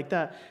doesn't mean it like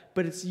that.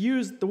 But it's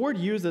used, the word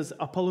used is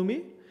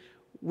apolumi,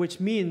 which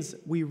means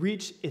we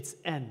reach its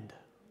end.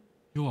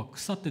 要は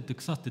腐ってって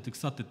腐ってって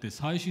腐ってって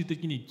最終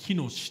的に機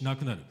能しな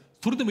くなる。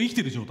それでも生き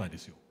てる状態で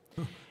すよ。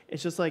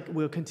It's just like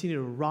we'll continue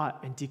to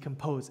rot and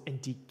decompose and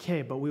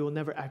decay, but we will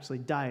never actually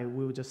die.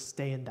 We will just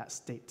stay in that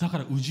state. だか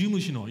らウジ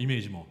虫のイメ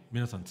ージも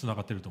皆さんつな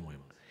がっていると思い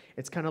ます。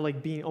 It's kind of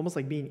like almost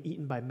like being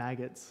eaten by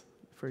maggots.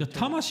 じゃあ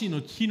魂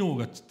の機能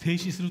が停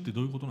止するって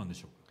どういうことなんで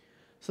しょうか。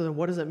 So then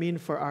what does it mean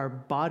for our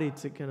body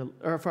to kind of,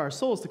 or for our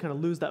souls to kind of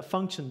lose that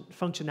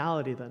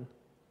functionality then?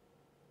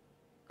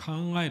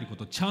 考えるこ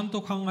と、ちゃん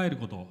と考える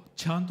こと、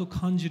ちゃんと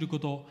感じるこ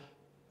と、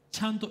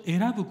ちゃんと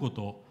選ぶこ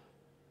と、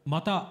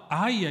また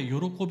愛や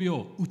喜び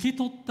を受け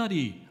取った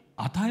り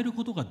与える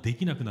ことがで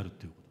きなくなる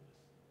ということです。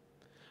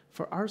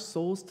 For our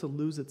souls to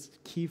lose its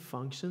key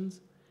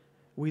functions,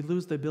 we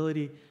lose the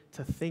ability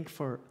to think,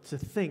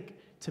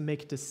 to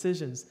make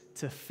decisions,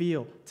 to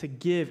feel, to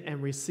give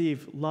and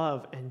receive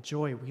love and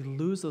joy. We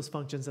lose those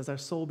functions as our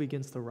soul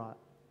begins to rot.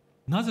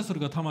 なぜそれ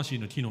が魂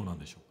の機能なん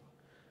でしょうか。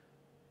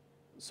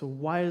 So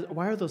why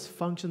are those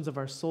functions of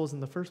our souls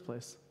in the first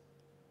place?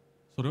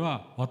 それ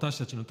は私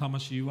たちの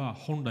魂は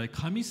本来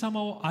神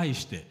様を愛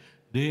して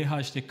礼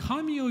拝して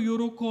神を喜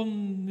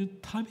ぶ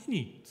ため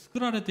に作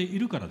られてい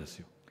るからです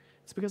よ。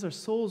 It's because our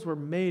souls were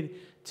made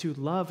to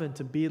love and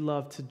to be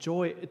loved,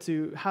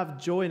 to have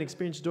joy and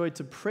experience joy,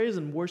 to praise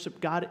and worship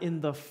God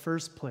in the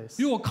first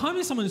place. 要は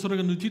神様にそれ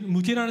が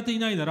向けられてい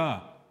ないな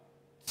ら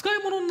使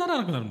い物になら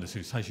なくなるんです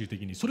よ。最終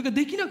的にそれが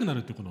できなくなる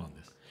ってことなん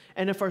です。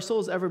 And if our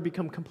souls ever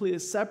become completely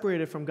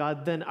separated from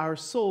God, then our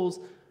souls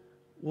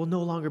will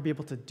no longer be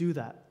able to do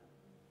that.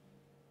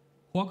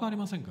 怖くあり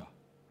ませんか。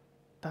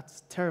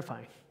 That's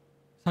terrifying.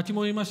 さっき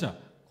も言いました。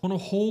この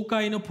崩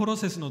壊のプロ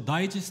セスの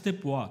第一ステ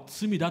ップは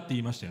罪だって言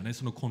いましたよね。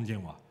その根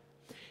源は。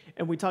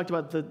 And we talked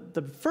about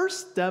the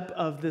first step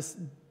of this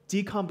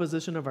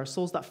decomposition of our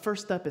souls. That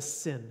first step is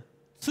sin.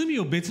 罪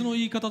を別の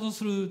言い方と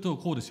すると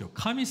こうですよ。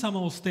神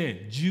様を捨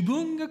て自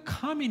分が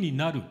神に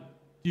なる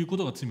というこ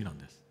とが罪なん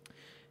です。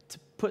 To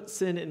put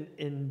sin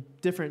in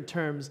different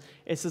terms,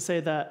 is to say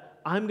that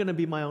I'm going to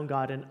be my own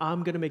God and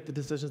I'm going to make the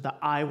decisions that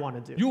I want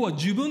to do. 要は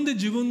自分で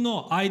自分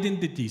のアイデン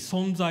ティティ、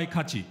存在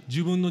価値、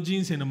自分の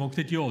人生の目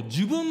的を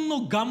自分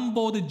の願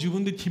望で自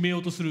分で決めよ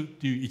うとする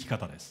という生き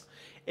方です。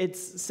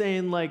 It's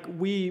saying like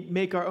we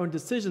make our own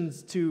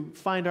decisions to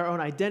find our own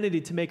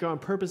identity, to make our own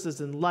purposes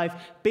in life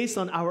based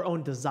on our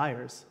own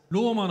desires.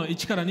 ローマの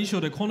1から2章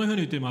でこのよう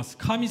に言っています。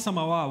神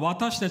様は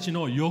私たち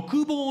の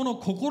欲望の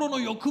心の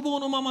欲望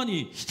のまま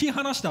に引き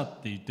離した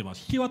って言ってま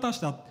す。引き渡し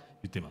たって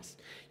言ってます。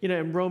 You know,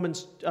 in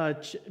Romans,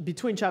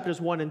 between chapters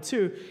 1 and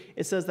 2,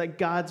 it says that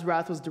God's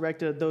wrath was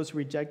directed at those who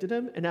rejected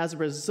him, and as a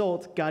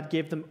result, God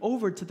gave them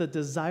over to the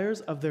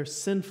desires of their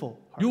sinful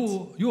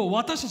hearts. 要は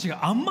私たち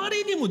があま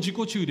りにも自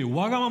己中で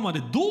わがままで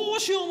どう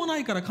しようもな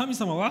いから神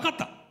様は分か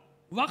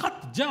っ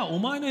たじゃあお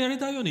前のやり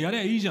たいようにやれ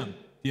ばいいじゃんって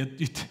言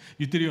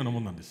ってるようなも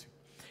んなんですよ。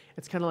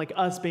 It's kind of like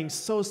us being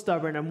so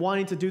stubborn and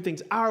wanting to do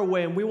things our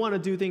way, and we want to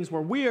do things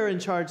where we are in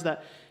charge,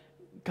 that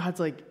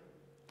God's like,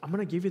 I'm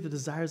going to give you the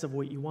desires of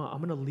what you want. I'm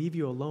going to leave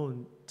you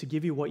alone to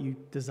give you what you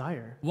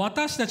desire.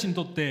 私たちに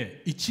とっ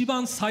て一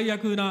番最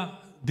悪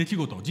な出来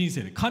事、人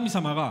生で神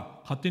様が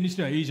勝手にす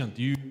ればいいじゃんっ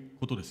ていう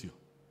ことですよ。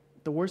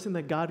 The worst thing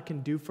that God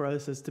can do for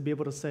us is to be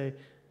able to say,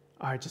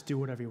 all right, just do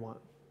whatever you want.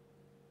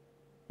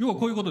 要は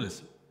こういうことで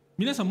す。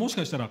皆さんもし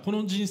かしたらこ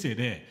の人生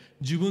で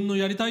自分の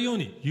やりたいよう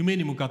に夢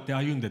に向かって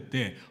歩んでっ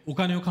てお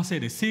金を稼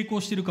いで成功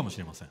しているかもし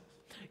れません。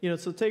 You know,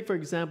 so take for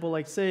example,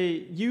 like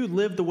say you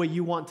live the way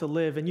you want to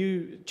live and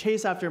you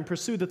chase after and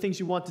pursue the things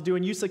you want to do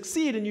and you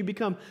succeed and you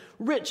become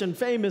rich and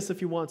famous if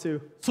you want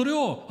to. それ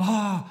を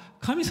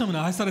神様に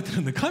愛されて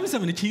るんだ、神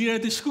様に気に入られ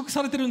て祝福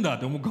されてるんだっ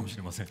て思うかもし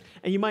れません。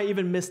 And you might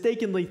even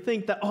mistakenly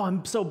think that, oh,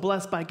 I'm so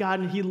blessed by God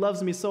and He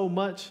loves me so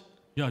much.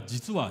 いや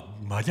実は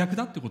真逆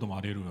だってことも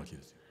あり得るわけ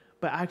ですよ。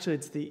 But actually,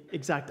 it's the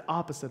exact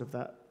opposite of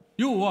that.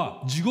 要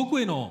は地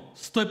獄への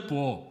ステップ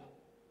を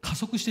加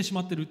速してしま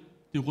ってるっ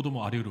ていうこと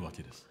もあり得るわ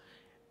けです。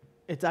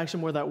 It's actually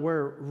more that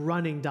we're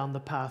running down the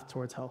path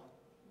towards hell.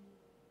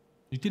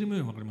 言ってる意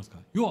味分かりますか。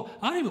要は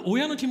ある意味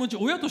親の気持ち、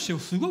親として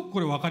すごくこ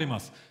れ分かりま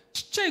す。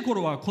ちっちゃい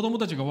頃は子供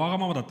たちがわが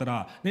ままだった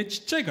ら、ね、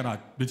ちっちゃいから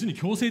別に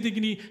強制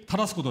的に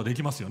正すことはで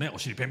きますよね。お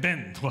尻ペンペ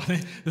ンとかね、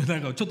な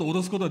んかちょっと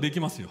脅すことはでき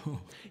ますよ。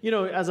You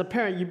know, as a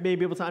parent, you may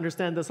be able to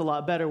understand this a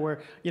lot better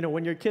where, you know,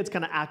 when your kid's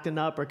kind of acting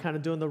up or kind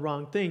of doing the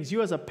wrong things,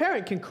 you as a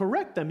parent can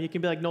correct them. You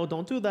can be like, no,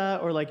 don't do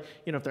that. Or like,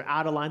 you know, if they're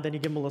out of line, then you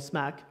give them a little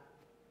smack.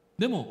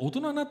 でも大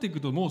人になっていく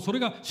ともうそれ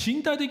が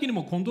身体的に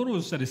もコントロー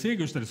ルしたり制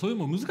御したりそういう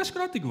のも難しく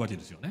なっていくわけ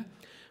ですよね。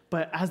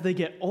But as they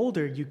get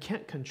older, you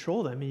can't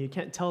control them and you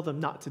can't tell them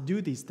not to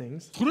do these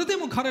things. それで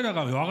も彼ら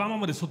がわがま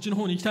までそっちの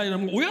方に行きたいなら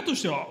もう親と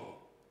しては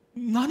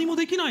何も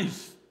できないで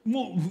す。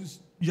も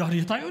うや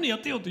りたいようにや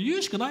ってよと言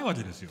うしかないわ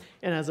けですよ。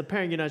And as a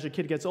parent, you know, as your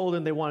kid gets older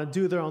and they want to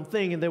do their own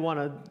thing and they want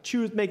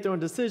to make their own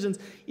decisions,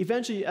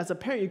 eventually as a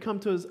parent, you come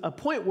to a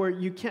point where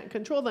you can't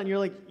control that and you're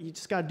like, you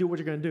just got to do what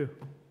you're going to do.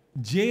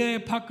 J.A.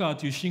 パッカー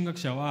という神学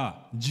者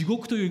は地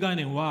獄という概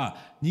念は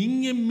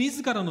人間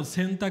自らの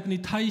選択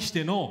に対し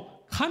て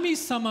の神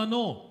様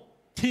の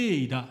敬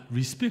意だ、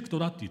リスペクト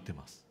だって言って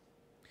ます。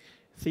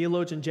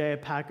Theologian J.A.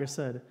 Packer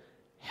said,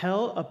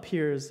 Hell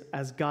appears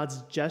as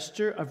God's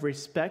gesture of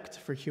respect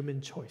for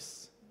human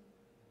choice.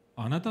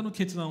 あなたの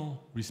決断を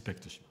リスペ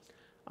クトします。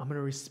 I'm going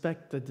to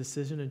respect the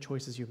decision and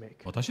choices you make.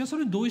 私はそ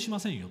れに同意しま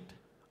せんよって。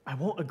 I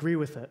won't agree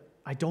with it.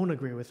 I don't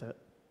agree with it.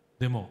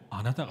 でも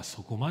あなたが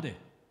そこまで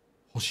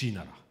欲しい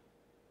なら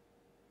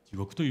地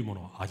獄というも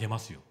のをあげま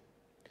すよ。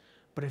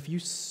 But if you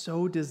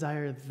so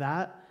desire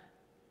that,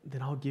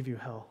 then I'll give you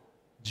hell.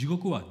 地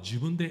獄は自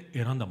分で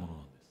選んだものな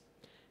んです。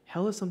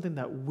 Hell is something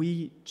that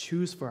we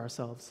choose for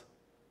ourselves.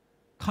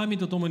 神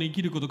と共に生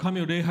きること、神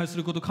を礼拝す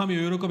ること、神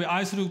を喜び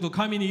愛すること、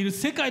神にいる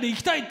世界で生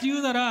きたいってい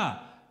うな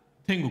ら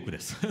天国で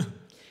す。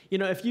You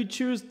know, if you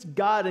choose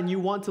God and you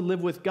want to live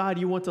with God,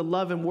 you want to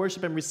love and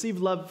worship and receive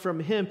love from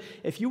Him,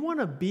 if you want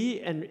to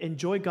be and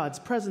enjoy God's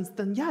presence,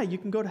 then yeah, you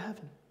can go to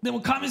heaven. で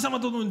も神様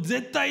と共に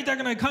絶対いた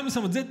くない、神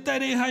様絶対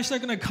礼拝した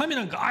くない、神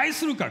なんか愛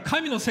するか、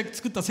神の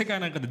作った世界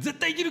なんかで絶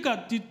対生きるかっ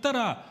て言った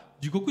ら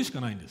地獄し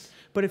かないんです。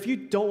 But if you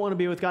don't want to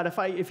be with God,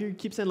 if you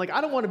keep saying like,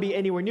 I don't want to be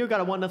anywhere near God,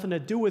 I want nothing to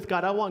do with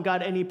God, I want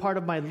God any part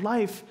of my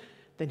life,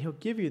 then He'll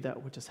give you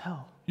that, which is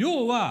hell.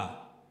 要は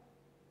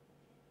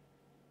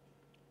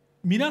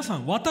皆さ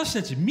ん、私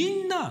たち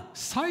みんな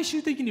最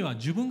終的には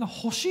自分が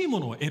欲しいも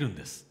のを得るん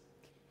です。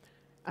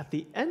 At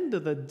the end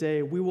of the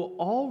day, we will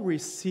all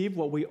receive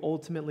what we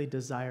ultimately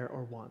desire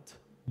or want.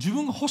 自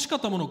分が欲しかっ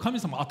たものを神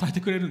様は与えて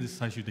くれるんです。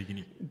最終的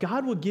に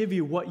God will give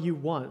you what you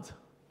want.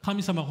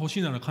 神様が欲し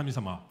いなら神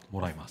様は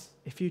もらいます。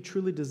 If you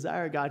truly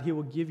desire God, He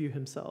will give you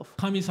Himself.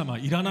 神様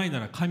いらない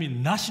なら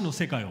神なしの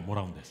世界をも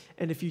らうんです。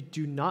 And if you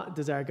do not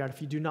desire God,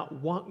 if you do not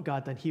want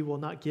God, then He will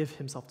not give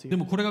Himself to で you.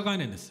 もこれが概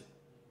念です。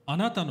あ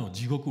なたの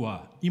地獄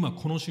は今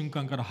この瞬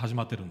間から始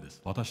まってるんで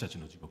す。私たち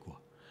の地獄は。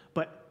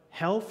 But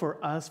hell for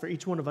us, for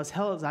each one of us,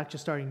 hell is actually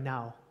starting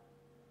now.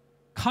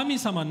 神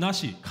様な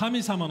し、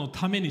神様の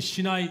ために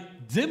しない、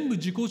全部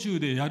自己中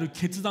でやる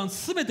決断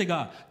すべて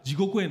が地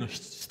獄への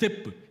ステ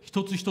ップ、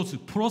一つ一つ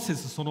プロセ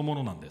スそのも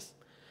のなんです。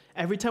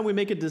 Every time we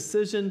make a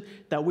decision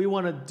that we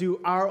want to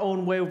do our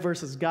own way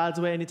versus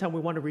God's way, anytime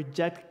we want to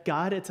reject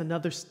God, it's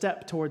another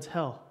step towards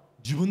hell.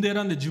 自分で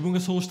選んで自分が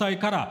そうしたい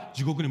から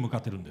地獄に向か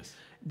ってるんです。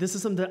 This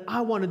is something that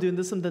I want to do,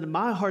 and this is something that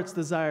my heart's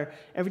desire.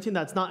 Everything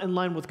that's not in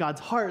line with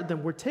God's heart,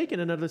 then we're taking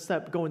another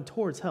step going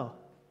towards hell.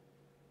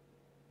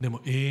 で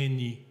も永遠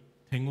に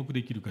天国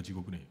で生きるか地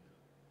獄で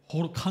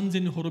完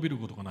全に滅びる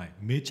ことがない、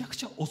めちゃく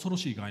ちゃ恐ろ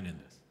しい概念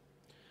です。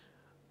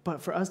 But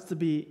for us to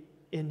be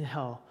in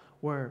hell,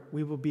 where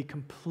we will be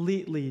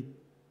completely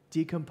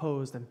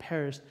decomposed and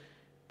perished,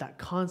 that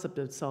concept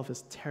itself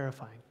is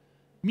terrifying.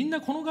 みん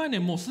なこの概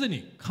念もうすで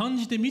に感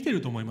じて見て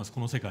ると思います、こ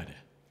の世界で。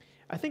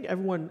 I think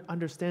everyone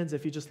understands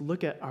if you just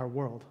look at our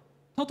world.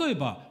 例え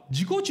ば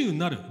自己中に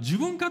なる、自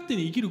分勝手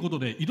に生きること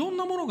でいろん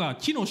なものが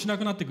機能しな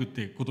くなっていくっ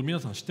てこと皆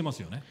さん知ってま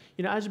すよね。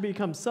 You know, as you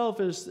become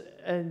selfish,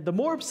 and the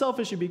more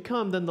selfish you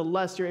become, then the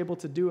less you're able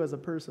to do as a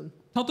person.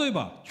 例え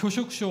ば拒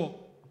食症、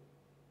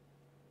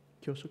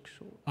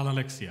 교식쇼. アナ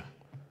レクシア。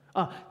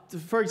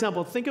 For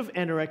example, think of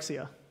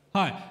anorexia.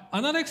 はい、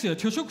アナレクシア、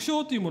拒食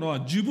症というものは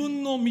自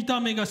分の見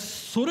た目が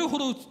それほ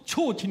ど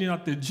超気にな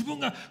って自分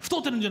が太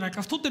ってるんじゃない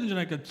か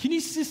気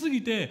にしす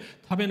ぎて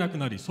食べなく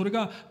なり、それ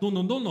がど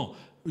んどん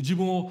自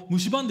分を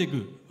蝕んでい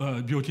く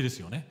病気です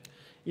よね。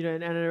 You know,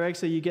 in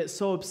anorexia, you get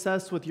so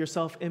obsessed with your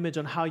self-image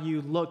on how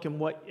you look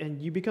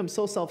and you become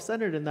so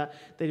self-centered in that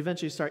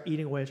eventually start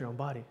eating away at your own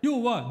body.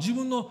 要は自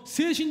分の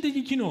精神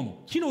的機能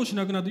も機能し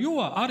なくなって、要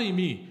はある意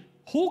味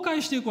崩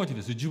壊していくわけ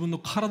ですよ。自分の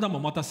体も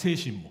また精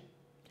神も。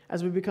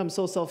 As we become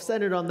so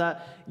self-centered on that,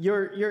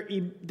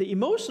 the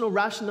emotional,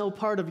 rational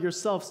part of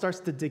yourself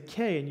starts to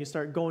decay and you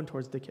start going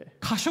towards decay.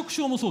 過食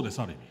症もそうで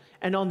す、ある意味。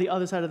 And on the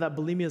other side of that,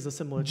 bulimia is a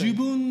similar 自 thing.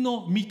 分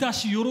の満た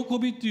し喜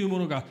びっていうも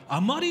のが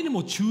あまりに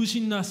も中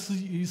心なす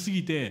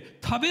ぎて、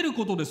食べる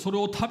ことでそれ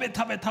を食べ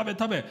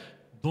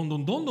どん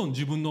どん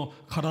自分の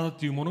体っ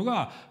ていうもの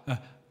が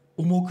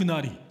重くな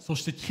り、そ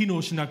して機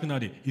能しなくな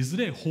り、いず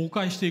れ崩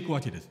壊していく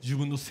わけです。自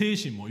分の精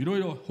神もいろい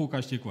ろ崩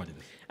壊していくわけ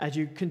です。 As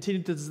you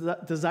continue to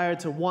desire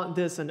to want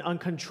this and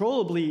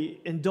uncontrollably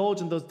indulge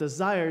in those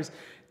desires,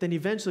 then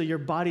eventually your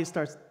body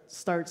starts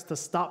to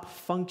stop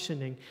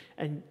functioning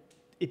and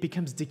it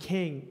becomes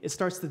decaying. It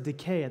starts to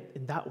decay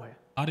in that way.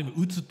 ある意味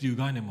うつっていう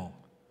概念も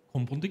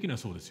根本的には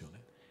そうですよね。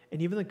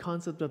 And even the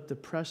concept of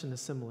depression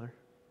is similar.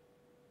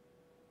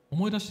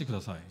 思い出してくだ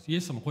さい。イ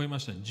エス様こう言いま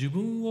した。自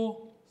分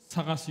を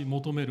探し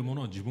求めるも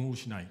のは自分を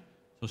失い、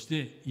そし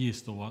てイエ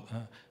スと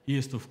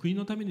福音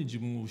のために自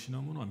分を失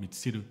うものは見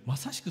つける。ま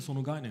さしくそ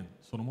の概念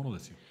そのもので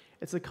すよ。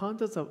 It's the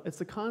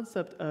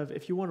concept of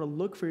if you want to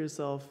look for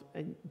yourself,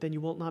 and then you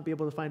will not be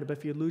able to find it. But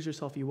if you lose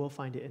yourself, you will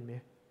find it in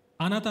me.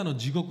 あなたの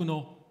地獄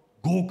の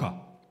豪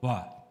華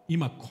は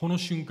今この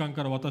瞬間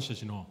から私た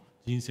ちの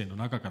人生の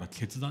中から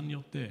決断によ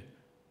って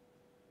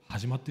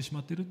始まってしま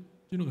っている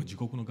というのが地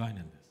獄の概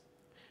念です。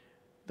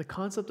 The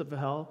concept of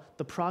hell,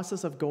 the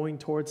process of going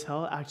towards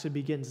hell, actually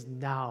begins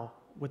now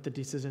with the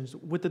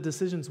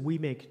decisions we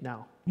make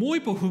now. もう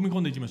一歩踏み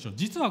込んでいきましょう。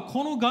実は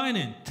この概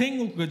念、天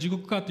国か地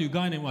獄かという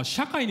概念は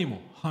社会にも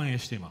反映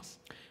していま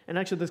す。 And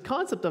actually, this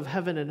concept of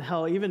heaven and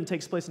hell even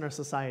takes place in our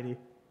society.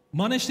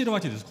 真似しているわ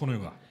けです、この世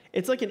が。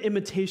It's like an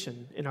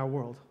imitation in our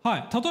world. は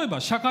い、例えば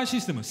社会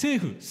システム、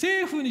政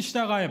府に従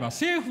えば、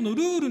政府の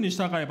ルールに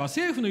従えば、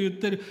政府の言っ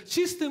てる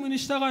システムに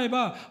従え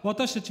ば、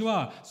私たち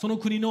はその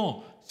国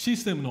のシ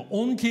ステムの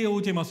恩恵を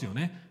受けますよ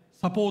ね。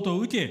サポートを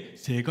受け、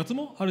生活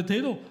もある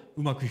程度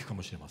うまくいくか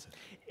もしれません。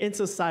In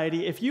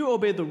society, if you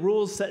obey the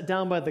rules set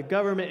down by the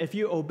government, if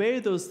you obey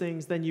those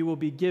things, then you will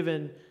be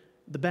given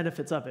the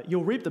benefits of it.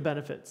 You'll reap the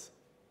benefits.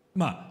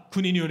 まあ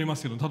国によりま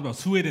すけど、例えば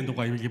スウェーデンと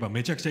か行けば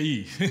めちゃくちゃ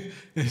いい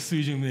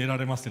水準で得ら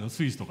れますけど、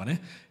スイスとか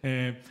ね、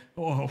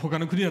他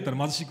の国だったら、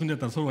貧しい国だっ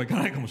たらそうはいか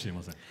ないかもしれ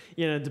ません。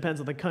You know, it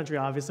depends on the country,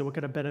 obviously, what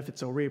kind of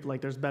benefits you'll reap.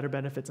 Like, there's better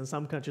benefits in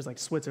some countries like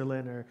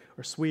Switzerland or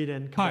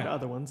Sweden compared to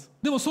other ones.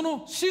 でもそ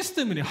のシス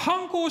テムに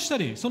反抗した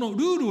り、そのル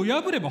ールを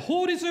破れば、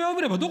法律を破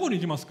ればどこに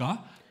行きます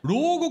か？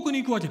牢獄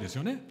に行くわけです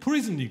よね。プ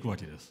リズンに行くわ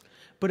けです。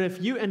But if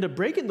you end up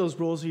breaking those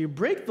rules or you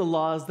break the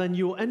laws, then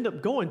you'll end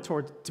up going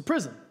to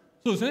prison.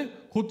 そうですね。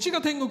こっちが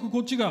天国、こ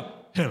っちが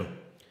ヘル、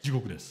地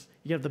獄です。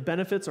You can have the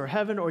benefits or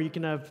heaven, or you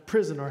can have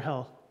prison or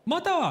hell.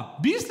 または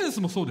ビジネ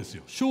スもそうです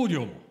よ。商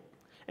業も。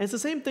And it's the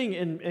same thing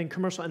in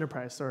commercial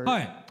enterprise. Or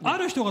はい。あ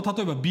る人が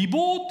例えば美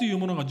貌という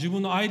ものが自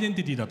分のアイデン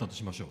ティティだったと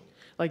しましょう。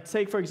like,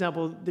 take for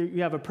example,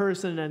 you have a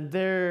person and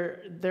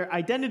their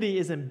identity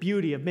is in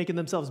beauty, of making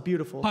themselves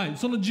beautiful. はい。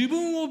その自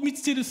分を見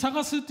つける、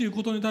探すという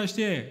ことに対し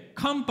て、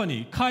カンパ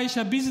ニー、会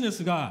社、ビジネ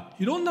スが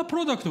いろんなプ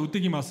ロダクトを売って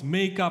きます。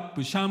メイクアッ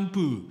プ、シャンプ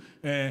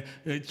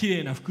ー、綺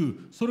麗な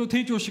服、それを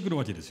提供してくる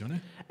わけですよ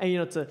ね。And you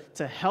know,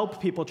 to help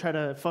people try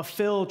to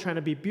fulfill, trying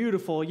to be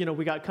beautiful, you know,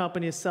 we got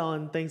companies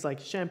selling things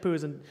like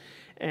shampoos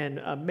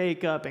and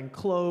makeup and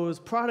clothes,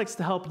 products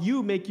to help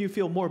you make you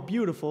feel more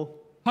beautiful.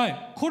 は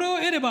い。これを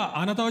得れば、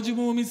あなたは自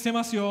分を見つけ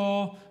ます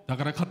よ。だ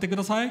から買ってく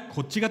ださい。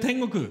こっちが天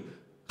国。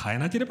買え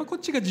なければこっ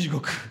ちが地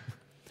獄。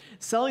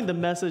Selling the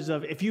message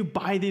of if you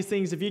buy these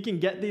things, if you can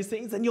get these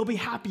things, then you'll be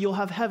happy, you'll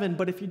have heaven.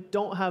 But if you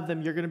don't have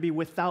them, you're going to be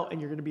without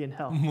and you're going to be in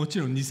hell. もち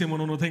ろん偽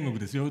物の天国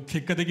ですよ。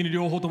結果的に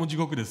両方とも地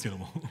獄ですけど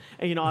も。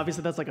And you know,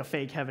 obviously that's like a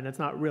fake heaven. It's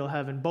not real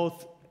heaven.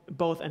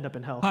 Both end up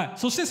in hell. はい。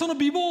そしてその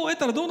美貌を得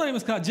たらどうなり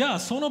ますか？じゃあ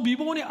その美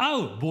貌に合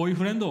うボーイ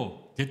フレンド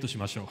をゲットし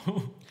ましょう。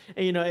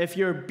And you know, if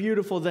you're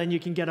beautiful, then you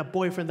can get a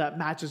boyfriend that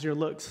matches your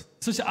looks.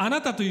 そしてあ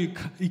なたという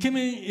イケ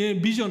メ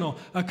ン美女の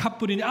カッ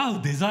プルに合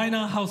うデザイ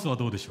ナーハウスは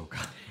どうでしょうか？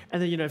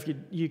 And then you know, if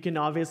you can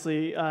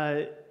obviously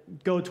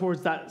go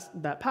towards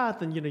that path,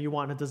 then you know you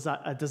want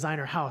a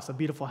designer house, a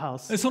beautiful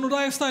house. その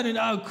ライフスタイルに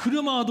合う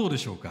車はどうで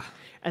しょうか？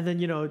 And then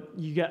you know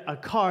you get a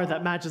car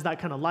that matches that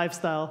kind of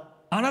lifestyle.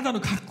 あなた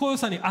のかっこよ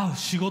さに合う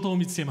仕事を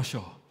見つけましょ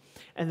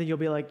う。And then you'll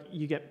be like,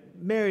 you get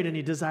married and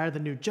you desire the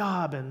new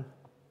job and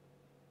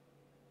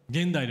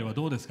現代では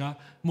どうですか？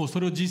もうそ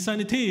れを実際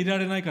に手に入れら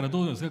れないから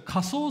どうですか？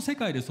仮想世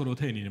界でそれを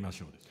手に入れま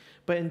しょうです。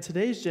But in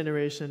today's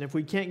generation, if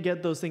we can't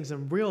get those things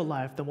in real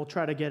life, then we'll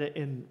try to get it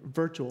in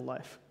virtual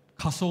life.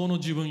 仮想の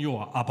自分、要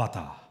はアバタ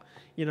ー。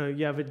You know,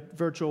 you have a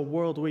virtual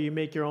world where you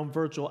make your own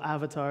virtual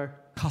avatar.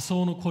 仮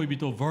想の恋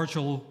人、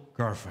virtual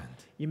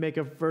girlfriend。You make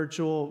a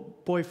virtual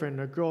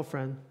boyfriend or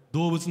girlfriend.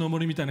 動物の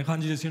森みたいな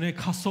感じですよね。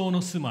仮想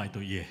の住まい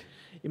といえ。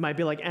It might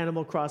be like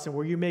Animal Crossing,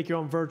 where you make your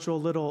own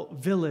virtual little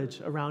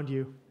village around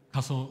you.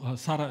 仮想、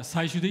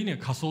最終的には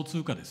仮想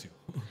通貨ですよ。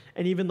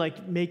And even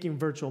like making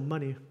virtual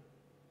money.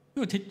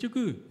 要は結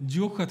局、地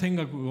獄か天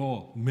国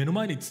を目の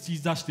前に突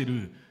き出してい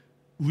る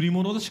売り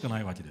物でしかな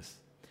いわけで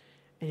す。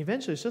And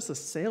eventually, it's just a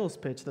sales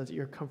pitch that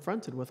you're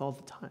confronted with all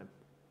the time.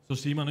 そ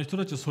して今の人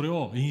たちはそれ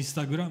をインス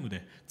タグラム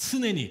で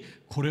常に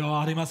これ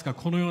はありますか、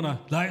このような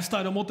ライフス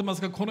タイルを持ってま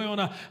すか、このよう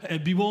な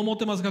美貌を持っ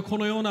てますか、こ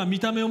のような見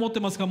た目を持って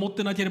ますか、持っ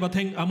てなければ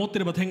持って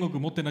れば天国、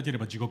持ってなけれ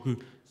ば地獄、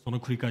その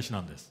繰り返し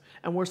なんです。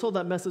And we're sold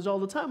that message all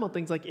the time on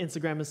things like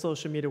Instagram and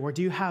social media, where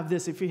do you have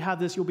this? If you have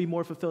this, you'll be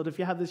more fulfilled. If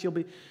you have this, you'll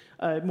be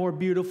more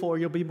beautiful, or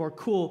you'll be more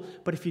cool.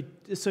 But if you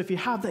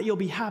have that, you'll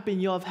be happy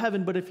and you'll have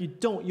heaven. But if you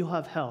don't, you'll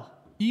have hell.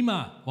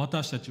 今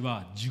私たち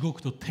は地獄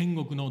と天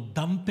国の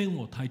断片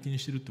を体験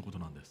しているってこと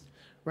なんです。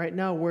Right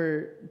now,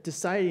 we're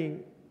deciding.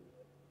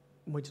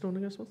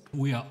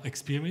 We are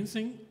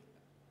experiencing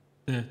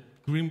the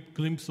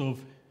glimpse of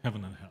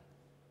heaven and hell.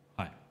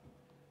 はい。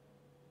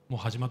もう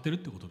始まってるっ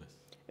てことで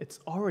す。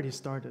It's already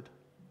started.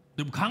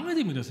 でも考え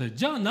てみてください。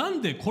じゃあな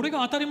んでこれが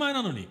当たり前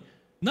なのに、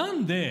な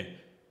ん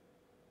で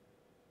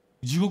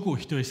地獄を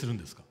否定するん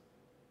ですか？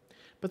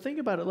 But think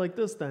about it like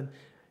this then.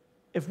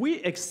 If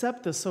we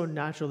accept this so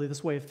naturally,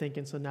 this way of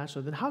thinking so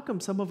naturally, then how come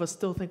some of us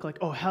still think like,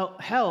 oh,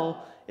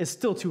 hell is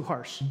still too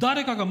harsh?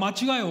 誰かが間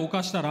違いを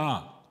犯した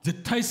ら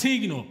絶対正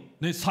義の、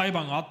ね、裁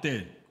判があっ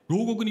て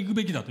牢獄に行く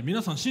べきだと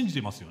皆さん信じて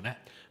いますよね。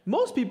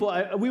Most people,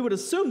 we would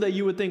assume that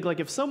you would think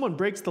like if someone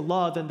breaks the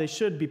law, then they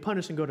should be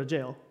punished and go to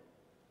jail.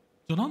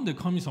 じゃあなんで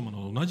神様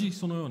の同じ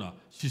そのような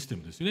システ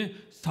ムですよね。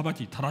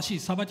正しい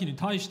裁きに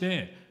対し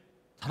て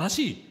正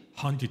しい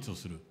判決を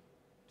する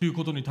という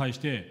ことに対し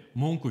て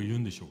文句を言う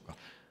んでしょうか？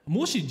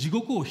もし地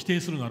獄を否定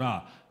するな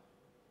ら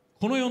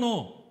この世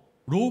の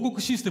牢獄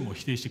システムを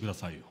否定してくだ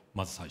さいよ。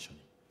まず最初に。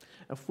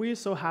If we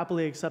so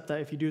happily accept that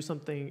if you do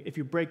something, if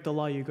you break the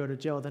law, you go to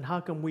jail, then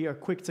how come we are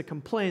quick to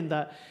complain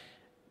that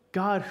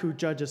God who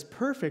judges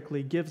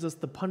perfectly gives us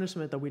the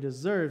punishment that we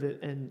deserve,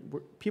 and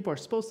people are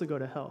supposed to go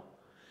to hell.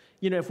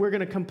 If we're going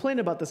to complain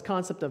about this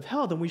concept of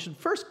hell, then we should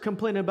first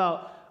complain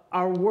about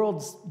our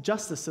world's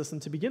justice system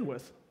to begin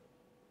with.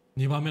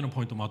 2番目の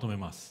ポイントをまとめ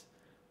ます。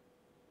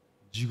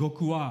地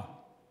獄は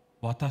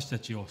私た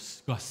ちが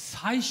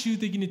最終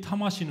的に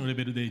魂のレ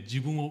ベルで自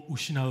分を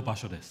失う場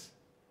所です。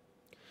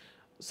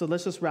So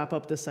let's just wrap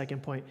up this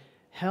second point.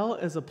 Hell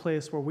is a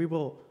place where we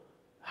will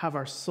have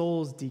our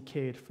souls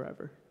decayed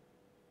forever.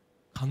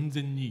 完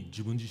全に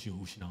自分自身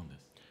を失うんで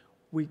す。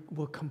We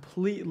will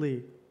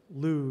completely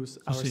lose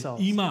そして ourselves.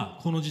 今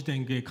この時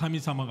点で神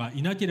様が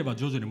いなければ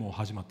徐々にもう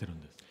始まってるん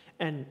です。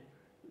And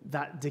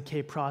that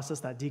decay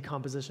process, that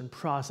decomposition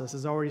process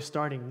is already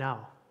starting now.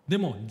 で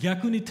も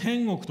逆に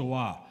天国と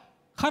は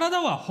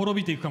体は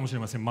滅びていくかもしれ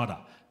ません、ま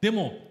だ。で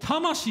も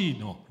魂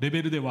のレ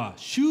ベルでは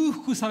修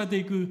復されて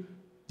いく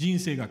人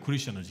生がクリ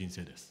スチャンの人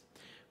生です。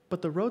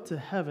But the road to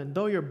heaven,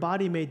 though your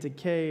body may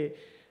decay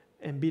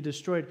and be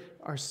destroyed,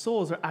 our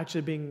souls are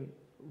actually being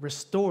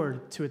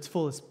restored to its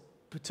fullest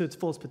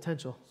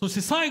potential. そし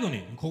て最後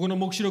にここの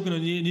黙示録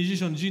の20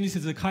章の12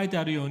節で書いて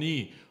あるよう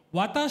に、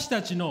私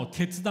たちの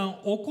決断、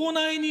行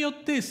いによ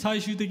って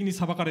最終的に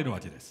裁かれるわ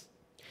けです。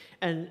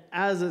And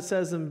as it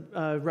says in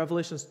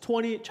Revelations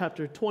 20,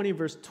 chapter 20,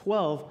 verse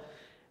 12,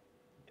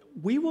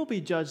 we will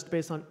be judged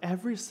based on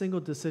every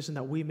single decision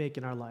that we make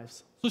in our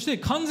lives. そして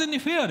完全に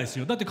フェアです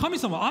よ。だって神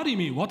様はある意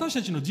味私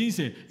たちの人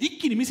生一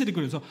気に見せてく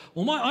れるんですよ。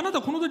あな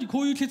たこの時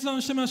こういう決断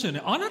をしてましたよ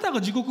ね。あなたが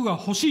地獄が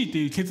欲しいって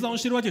いう決断を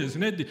してるわけです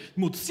ねって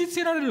もう突きつ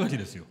けられるわけ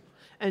ですよ。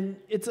And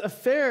it's a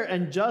fair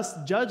and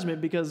just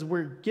judgment because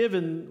we're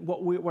given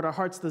what our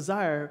hearts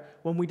desire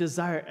when we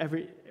desire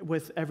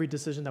with every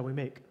decision that we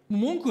make.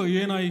 文句は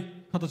言えない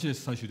形で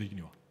す、最終的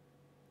には。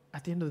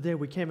At the end of the day,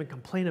 we can't even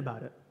complain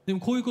about it. でも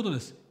こういうことで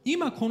す。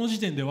今この時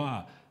点で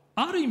は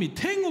ある意味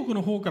天国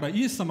の方から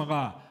イエス様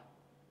が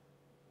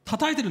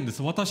叩いてるんで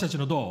す。私たち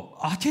のドアを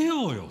開け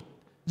ようよ。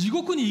地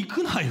獄に行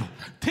くなよ。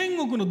天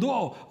国のド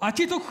アを開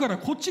けとくから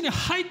こっちに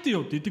入って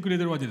よって言ってくれ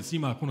てるわけです。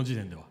今この時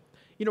点では。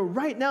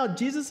Right now,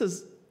 Jesus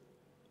is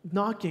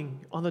knocking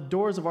on the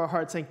doors of our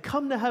hearts saying,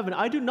 come to heaven.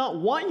 I do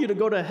not want you to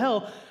go to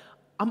hell.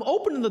 I'm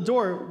opening the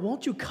door.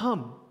 Won't you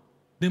come?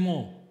 で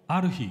も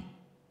ある日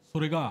そ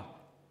れが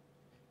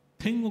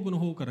天国の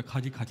方から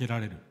鍵かけら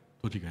れる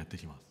時がやって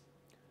きます。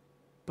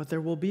But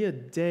there will be a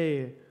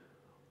day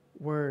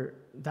where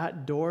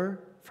that door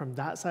from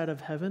that side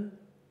of heaven,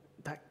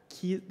 that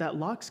key is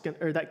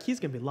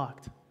going to be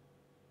locked.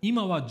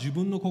 今は自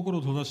分の心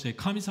を閉ざして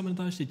神様に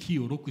対してキ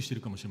ーをロックしてい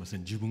るかもしれません。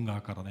自分側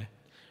からね。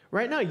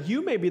Right now, you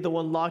may be the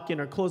one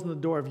locking or closing the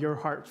door of your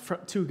heart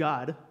to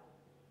God. で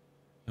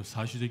も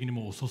最終的に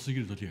もう遅すぎ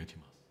る時が来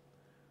ます。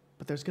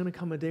But there's going to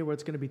come a day where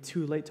it's going to be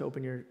too late to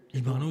open your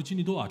今 door. のうち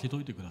にドア開けと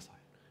いてください。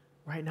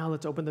Right now,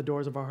 let's open the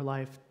doors of our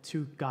life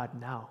to God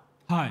now.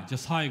 はい、じゃあ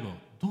最後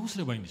どうす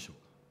ればいいんでしょう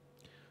か。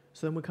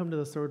 So then we come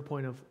to the third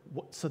point of,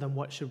 so then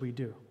what should we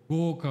do?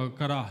 豪華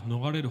から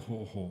逃れる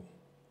方法。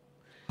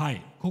は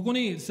い、ここ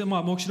に、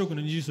黙示録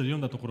の20章で読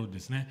んだところでで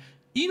すね、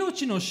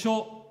命の書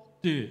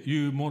って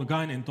いう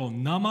概念と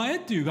名前っ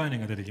ていう概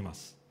念が出てきま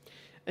す。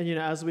And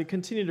as we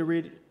continue to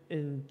read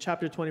in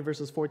chapter 20,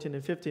 verses 14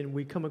 and 15,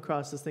 we come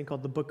across this thing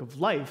called the book of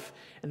life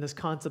and this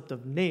concept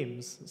of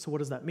names. So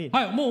what does that mean?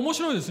 はい、もう面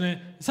白いです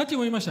ね。さっき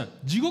も言いました。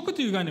地獄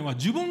という概念は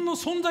自分の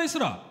存在す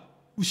ら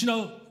失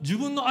う、自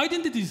分のアイデ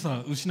ンティティす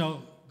ら失う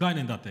概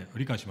念だって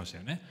理解しました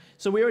よね。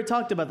So we already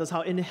talked about this,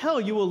 how in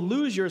hell you will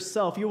lose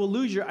yourself, you will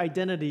lose your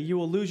identity, you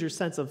will lose your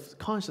sense of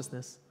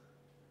consciousness.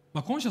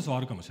 コンシャスは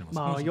あるかもしれませ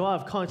ん。 You'll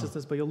have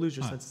consciousness, but you'll lose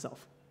your sense of self.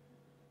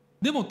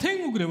 でも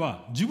天国で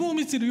は自分を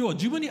見つけるよう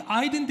自分に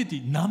アイデンティテ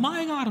ィ、名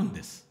前があるん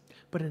です。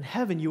But in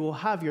heaven you will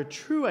have your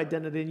true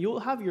identity and you will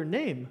have your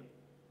name.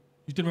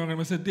 言ってるの分かり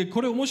ますね。で、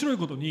これ面白い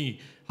ことに、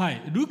は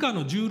い、ルカ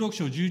の16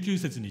章19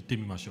節に行って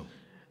みましょう。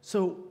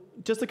So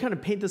just to kind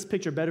of paint this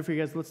picture better for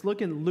you guys, let's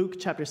look in Luke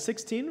chapter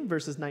 16,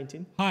 verses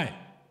 19. はい。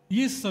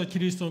イエス・キ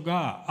リスト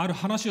がある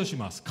話をし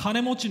ます。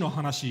金持ちの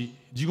話、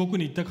地獄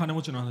に行った金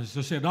持ちの話、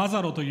そしてラ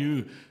ザロとい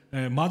う、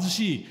貧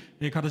し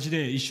い形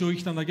で一生生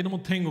きたんだけども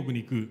天国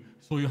に行く、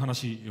そういう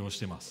話をし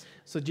ています。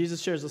So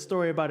Jesus shares a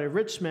story about a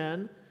rich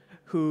man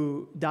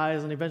who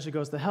dies and eventually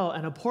goes to hell,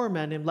 and a poor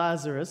man named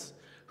Lazarus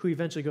who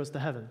eventually goes to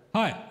heaven.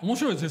 はい、面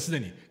白いですね、すで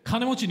に。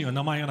金持ちには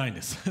名前がないん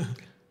です。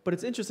But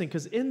it's interesting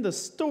because in the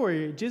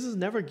story, Jesus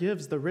never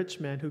gives the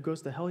rich man who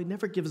goes to hell, he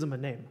never gives him a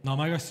name 名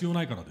前が必要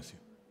ないからですよ。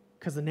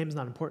because the name's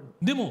not important.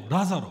 でも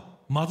ラザロ、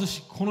貧し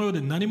い、この世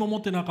で何も持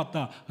ってなかっ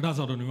たラ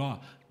ザロには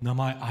名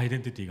前、アイデ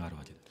ンティティがある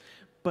わけです。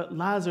But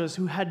Lazarus,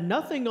 who had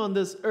nothing on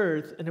this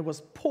earth and it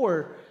was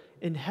poor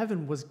in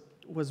heaven, was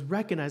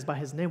recognized by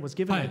his name, was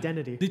given はい、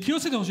 identity. で気を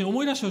つけてほしい、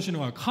思い出してほしい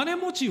のは金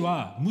持ち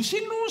は無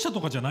神論者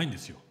とかじゃないんで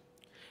すよ。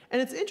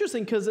And it's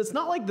interesting because it's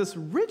not like this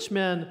rich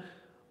man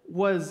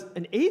was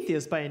an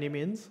atheist by any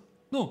means.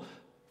 の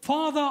フ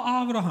ァーダ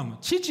ー・アブラハム、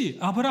父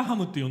アブラハ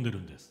ムって呼んで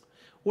るんです。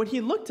When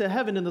he looked to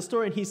heaven in the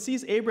story and he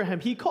sees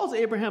Abraham, he calls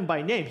Abraham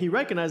by name. He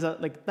recognizes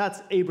that, like,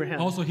 that's Abraham.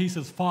 Also he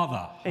says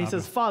Father. And he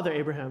says, Father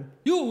Abraham.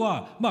 要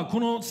は、こ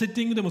のセッ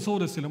ティングでもそう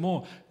ですけど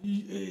も、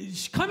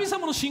神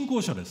様の信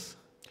仰者です。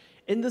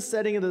In the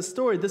setting of the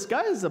story, this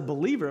guy is a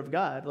believer of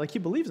God. Like, he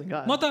believes in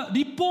God. また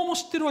律法も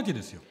知ってるわけ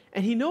ですよ。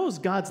And he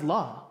knows God's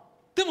law.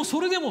 でもそ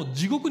れでも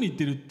地獄に行っ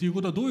てるっていう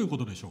ことはどういうこ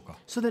とでしょうか。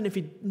 So then if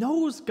he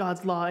knows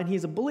God's law and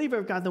he's a believer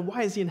of God, then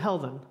why is he in hell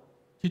then?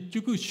 結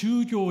局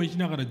宗教を生き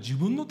ながら自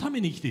分のた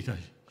めに生きていた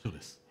人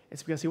です。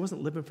It's because he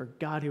wasn't living for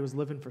God, he was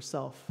living for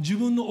self. 自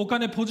分のお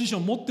金、ポジショ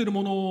ン、持ってる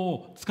もの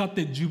を使っ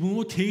て自分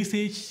を形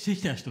成して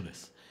きた人で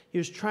す。He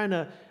was trying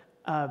to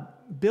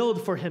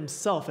build for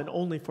himself and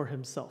only for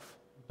himself.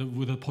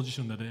 With a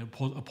position that,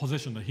 a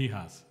possession that he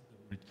has.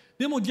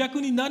 でも逆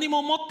に何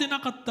も持って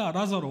なかった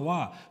ラザロ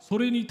はそ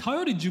れに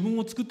頼り自分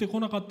を作ってこ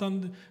なかったん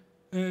で、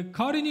代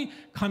わりに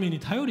神に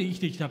頼り生き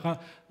てきた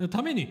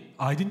ために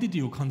アイデンティテ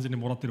ィを完全に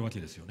もらってるわけ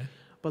ですよね。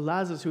But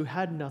Lazarus, who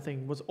had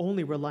nothing, was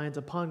only reliant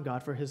upon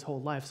God for his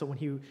whole life. So when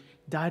he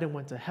died and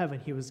went to heaven,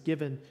 he was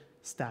given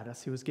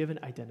status, he was given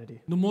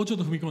identity. もうちょっ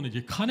と踏み込んでい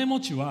き、金持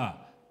ち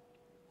は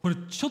これ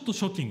ちょっと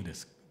ショッキングで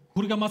す。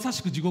これがまさ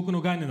しく地獄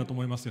の概念だと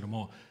思いますけど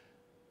も、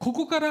こ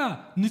こか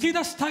ら抜け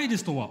出したいで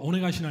すとはお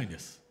願いしないんで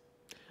す。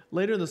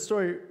Later in the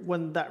story,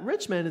 when that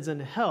rich man is in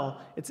hell,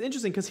 it's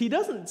interesting because he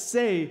doesn't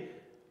say,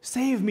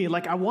 Save me,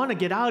 like I want to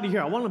get out of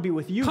here, I want to be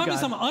with you, 神 God.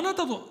 様、あな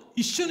たと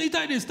一緒にい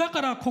たいです。だ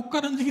からここ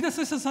から抜け出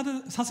さ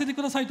せて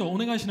くださいとはお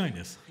願いしないん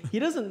です。He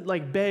doesn't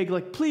like beg,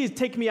 like, please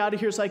take me out of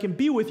here so I can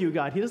be with you,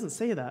 God. He doesn't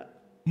say that.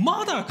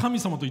 まだ神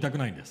様といたく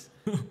ないんです。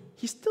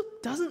He still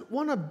doesn't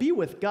want to be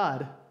with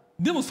God.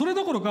 でもそれ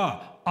どころ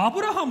かア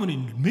ブラハム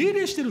に命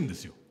令してるんで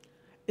すよ。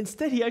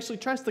Instead, he actually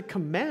tries to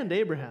command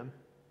Abraham.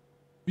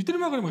 言ってる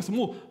わかります。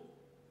もう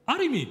あ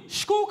る意味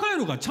思考回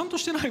路がちゃんと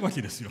してないわ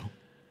けですよ。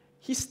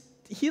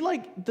He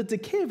like the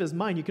decay of his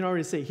mind, you can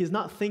already say he's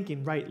not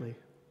thinking rightly.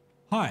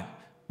 はい。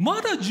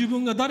まだ自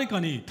分が誰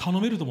かに頼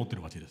めると思って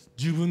るわけです。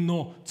自分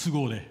の都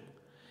合で。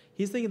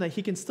He's thinking that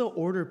he can still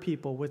order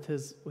people with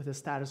his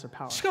status or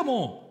power. しか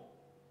も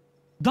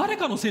誰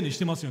かのせいにし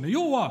てますよね。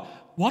要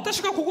は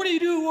私がここにい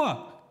る理由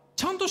は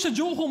ちゃんとした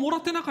情報をもら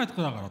ってなかった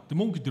からって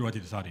文句言ってるわけ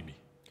です。ある意味。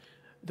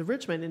The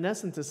rich man, in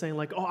essence, is saying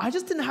like, "Oh, I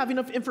just didn't have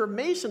enough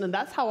information, and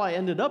that's how I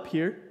ended up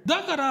here."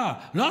 だか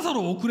らラザ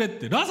ロを送れっ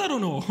てラザロ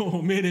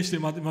の命令して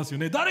ますよ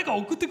ね。誰か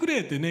送ってくれ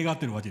って願っ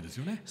てるわけです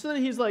よね。So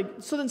then he's like,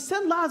 "So then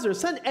send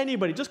Lazarus, send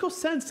anybody, just go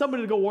send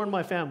somebody to go warn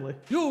my family."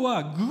 要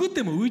はググっ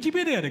てもウィキ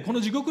ペディアでこ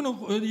の地獄の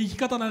生き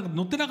方なんか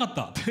載ってなかっ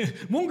たって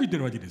文句言って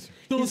るわけですよ。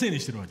人のせいに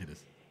してるわけで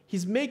す。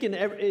He's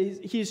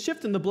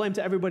shifting the blame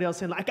to everybody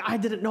else, saying like, "I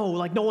didn't know,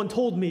 like no one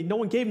told me, no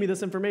one gave me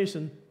this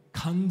information."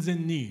 完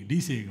全に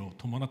理性が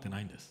伴ってな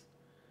いんです。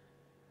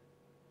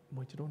も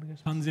う一度お願いしま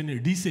す。完全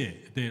に理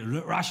性で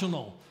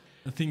rational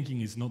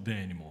thinking is not there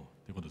anymore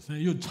ということです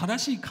ね。要は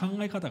正しい考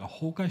え方が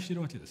崩壊してい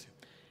るわけですよ。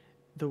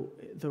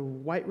The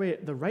right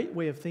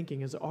way of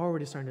thinking is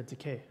already starting to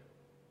decay.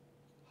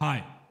 は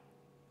い。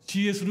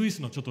C.S. ルイス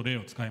のちょっと例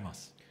を使いま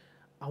す。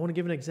I want to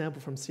give an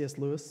example from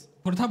C.S. Lewis.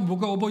 これ多分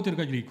僕が覚えている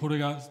限りこれ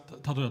が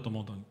例えだと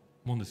思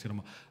うんですけど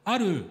も、あ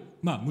る、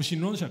無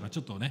神論者がち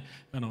ょっとね、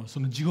そ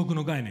の地獄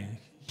の概念、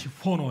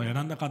炎や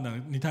なんだかんだ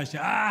に対して、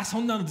そ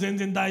んなの全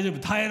然大丈夫、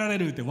耐えられ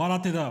るって笑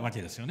ってたわ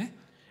けですよね。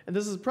And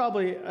this is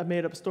probably a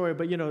made-up story,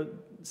 but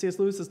C.S.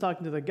 Lewis is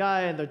talking to the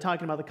guy, and they're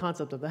talking about the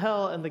concept of the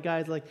hell, and the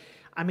guy's like,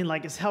 I mean,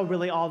 like, is hell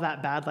really all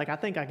that bad? Like, I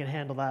think I can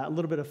handle that. A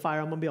little bit of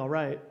fire, I'm gonna be all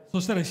right.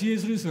 そしたら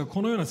C.S. ルイスが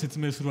このような説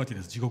明をするわけ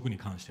です、地獄に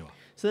関しては。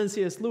So then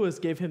C.S. Lewis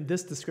gave him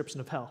this description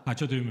of hell. ちょっ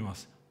と読みま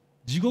す。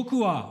地獄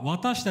は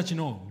私たち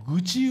の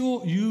愚痴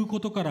を言うこ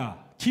とか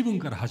ら気分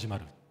から始ま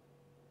る。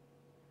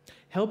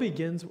Hell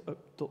begins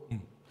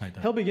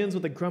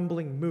with a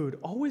grumbling mood,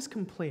 always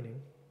complaining.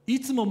 い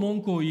つも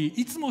文句を言い、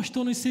いつも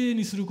人のせい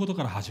にすること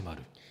から始ま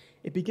る。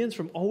It begins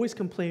from always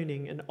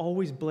complaining and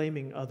always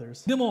blaming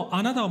others. でも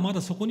あなたはま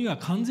だそこには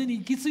完全に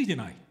行き着いて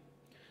ない。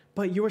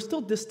But you are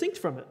still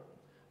distinct from it.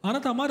 あな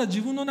たはまだ自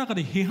分の中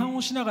で批判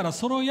をしながら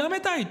それをやめ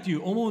たいとい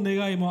う思う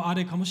願いもあ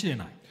れかもしれ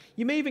ない。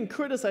You may even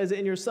criticize it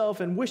in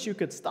yourself and wish you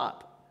could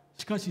stop.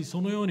 しかしそ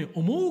のように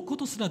思うこ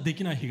とすらで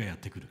きない日がやっ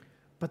てくる。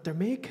But there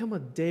may come a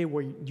day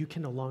where you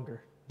can no longer.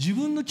 自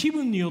分の気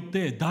分によっ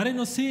て誰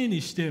のせい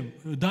にして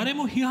誰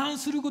も批判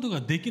すること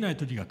ができない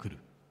時が来る。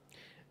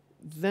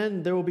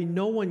Then there will be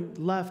no one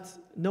left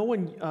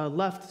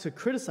to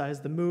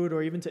criticize the mood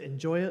or even to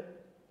enjoy it.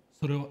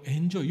 それをエ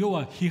ンジョイ、要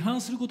は批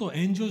判することを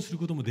エンジョイする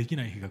こともでき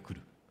ない日が来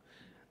る。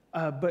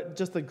But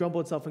just to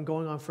grumble itself and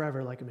going on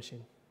forever like a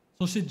machine.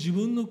 そして自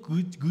分の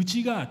愚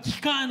痴が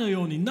機械の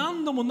ように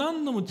何度も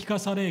何度も聞か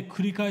され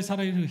繰り返さ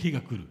れる日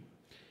が来る。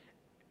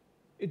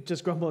It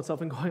just grumble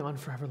itself and going on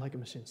forever like a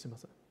machine. すみま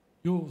せん。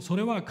そ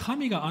れは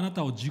神があな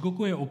たを地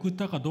獄へ送っ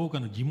たかどうか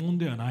の疑問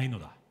ではないの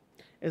だ。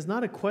It's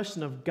not a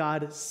question of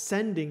God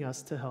sending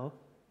us to hell.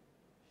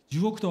 地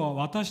獄とは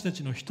私た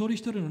ちの一人一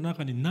人の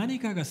中に何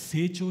かが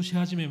成長し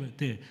始め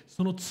て、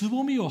そのつ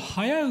ぼみを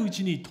早いう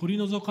ちに取り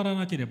除か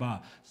なけれ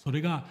ば、そ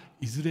れが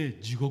いずれ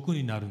地獄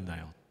になるんだ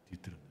よって言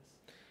ってるんで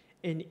す。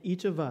In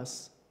each of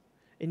us,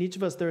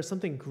 there is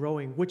something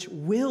growing which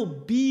will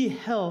be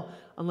hell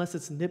unless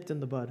it's nipped in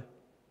the bud.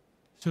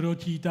 それを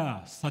聞い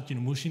たさっき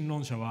の無神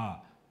論者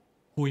は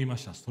こう言いま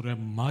した。それは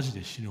マジ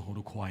で死ぬほ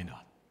ど怖いなっ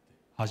て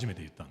初め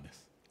て言ったんで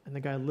す。And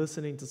the guy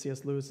listening to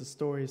C.S. Lewis's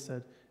story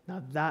said,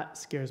 "Now that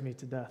scares me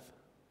to death."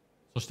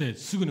 そして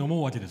すぐに思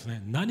うわけです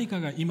ね。何か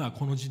が今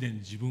この時点で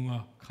自分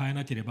は変え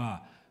なけれ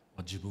ば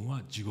自分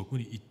は地獄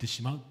に行って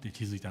しまうって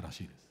気づいたら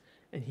しいです。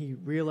And he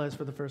realized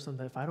for the first time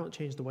that if I don't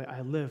change the way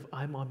I live,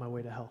 I'm on my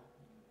way to hell.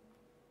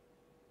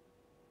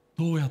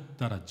 どうやっ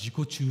たら自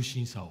己中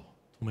心さを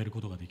止める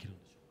ことができるんで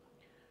しょ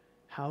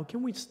うか。 How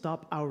can we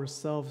stop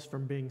ourselves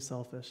from being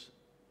selfish?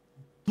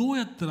 どう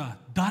やったら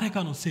誰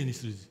かのせいに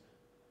する、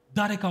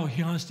誰かを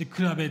批判して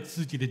比べ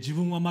続けて自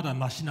分はまだ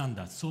マシなん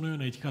だ、そのよう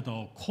な生き方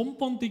を根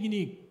本的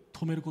に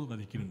止めることが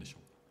できるんでしょ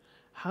う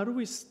か。 How do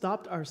we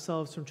stop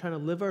ourselves from trying to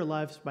live our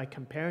lives by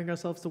comparing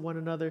ourselves to one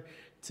another,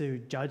 to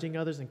judging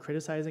others and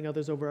criticizing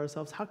others over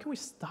ourselves? How can we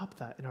stop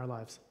that in our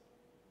lives?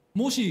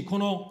 もしこ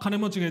の金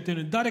持ちが言ってる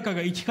ように誰か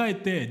が生き返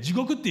って地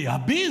獄って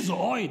やべえぞ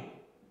おいって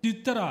言っ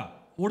た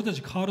ら俺た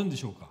ち変わるんで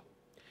しょうか。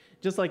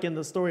 Just like in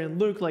the story in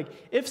Luke, like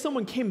if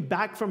someone came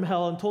back from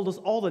hell and told us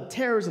all the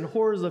terrors and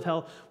horrors of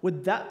hell,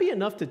 would that be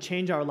enough to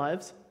change our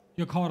lives?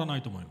 いや変わらな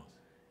いと思います。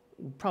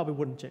 Probably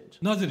wouldn't change.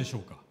 なぜでしょ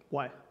うか。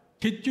 Why?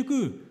 結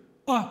局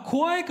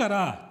怖いか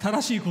ら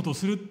正しいことを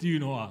するっていう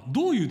のは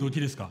どういう動機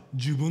ですか。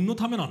自分の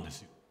ためなんで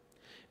すよ。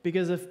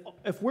 Because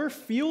if we're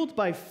fueled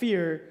by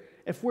fear,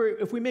 if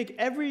we make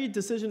every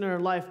decision in our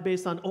life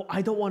based on, oh,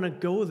 I don't want to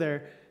go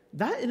there,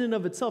 that in and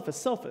of itself is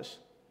selfish.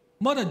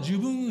 まだ自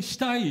分し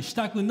たいし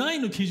たくない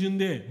の基準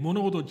で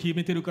物事を決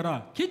めてるか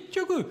ら結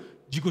局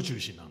自己中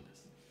心なんで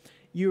す。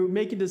 You're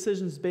making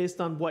decisions based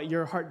on what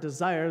your heart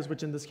desires,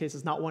 which in this case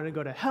is not wanting to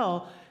go to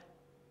hell,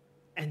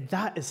 and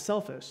that is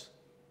selfish.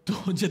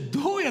 じゃあ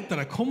どうやった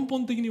ら根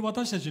本的に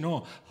私たち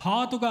の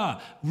ハート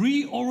が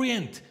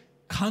reorient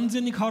完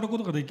全に変わるこ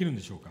とができるん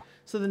でしょうか。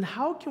 So then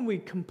how can we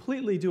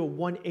completely do a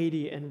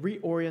 180 and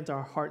reorient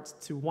our hearts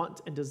to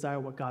want and desire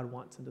what God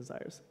wants and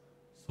desires?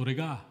 それ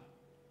が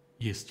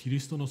イエス・キリ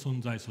ストの存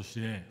在、そし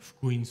て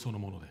福音その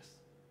ものです。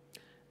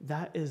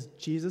 That is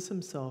Jesus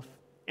himself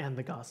and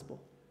the gospel.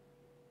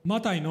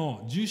 マタイ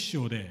の10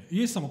章で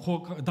イエス様は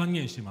こう断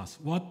言しています。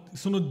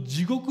その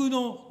地獄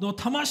の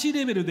魂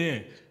レベル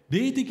で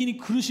霊的に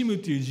苦しむ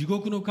という地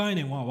獄の概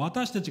念は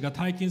私たちが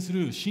体験す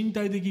る身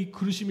体的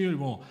苦しみより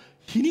も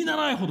比にな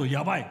らないほど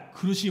やばい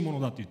苦しいもの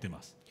だと言ってい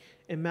ます。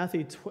 In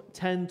Matthew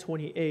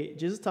 10:28,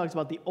 Jesus talks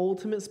about the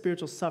ultimate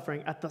spiritual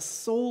suffering at the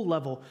soul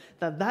level,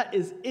 that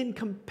is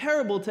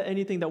incomparable to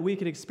anything that we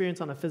could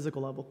experience on a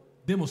physical level.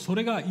 でもそ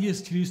れがイエ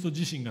ス・キリスト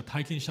自身が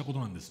体験したこと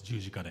なんです、十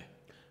字架で。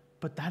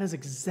 But that is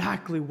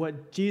exactly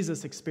what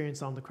Jesus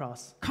experienced on the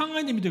cross. 考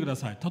えてみてくだ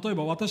さい。例え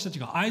ば私たち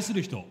が愛す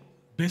る人、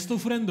ベスト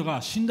フレンド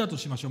が死んだと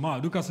しましょ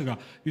う。ルカスが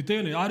言った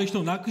ようにある人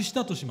を亡くし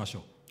たとしまし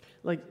ょ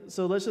う。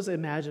 So let's just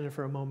imagine it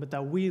for a moment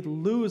that we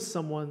lose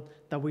someone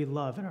that we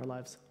love in our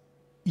lives.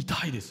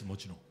 痛いです、も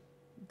ちろん。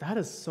 That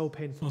is so そ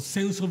painful. の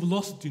センスオブ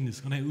ロスっていうんで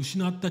すかね、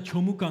失った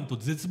虚無感と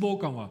絶望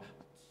感は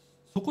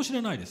底知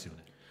れないですよ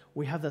ね。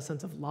 We have that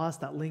sense of loss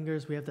that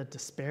lingers. We have that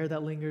despair that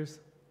lingers.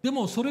 で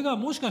もそれが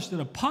もしかした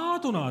らパー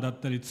トナーだっ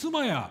たり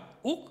妻や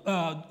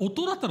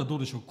夫だったらどう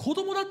でしょう、子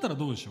供だったら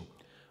どうでしょうか。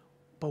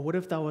 But what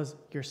if that was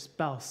your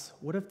spouse?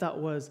 What if that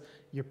was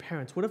your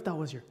parents? What if that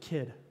was your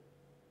kid?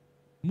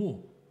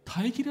 もう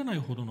耐えきれない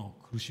ほどの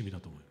苦しみ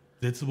だと思います。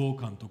絶望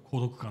感と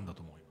孤独感だ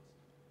と思います。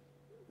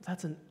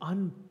 That's an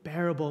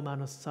unbearable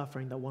amount of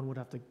suffering that one would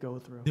have to go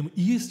through. でも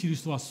イエス・キリ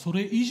ストはそ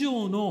れ以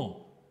上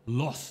の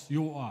ロス、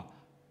要は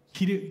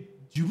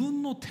自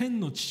分の天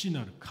の父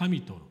なる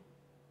神と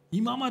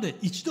今まで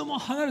一度も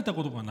離れた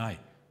ことがない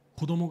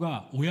子供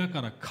が親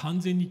から完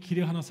全に切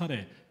り離さ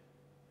れ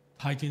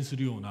体験す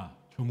るような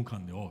虚無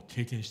感を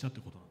経験したって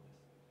ことなんで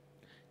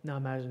す。 Now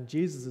imagine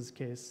Jesus'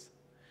 case,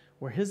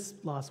 where his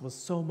loss was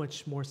so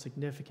much more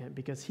significant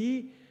because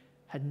he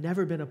had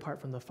never been apart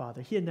from the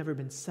Father. He had never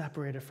been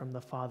separated from the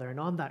Father. And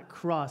on that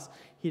cross,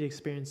 he'd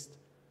experienced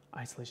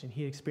isolation.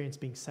 He experienced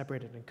being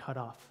separated and cut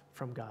off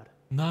from God.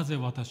 なぜ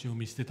私を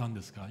見捨てたん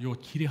ですか。要は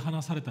切り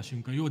離された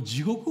瞬間、要は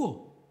地獄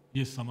を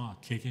イエス様は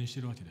経験して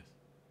いるわけです。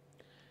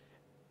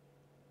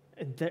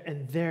 And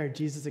there,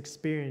 Jesus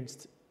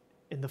experienced,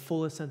 in the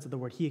fullest sense of the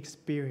word, he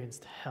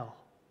experienced hell.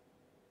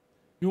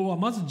 要は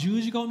まず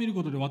十字架を見る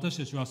ことで私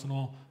たちはそ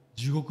の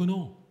地獄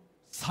の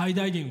最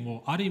大限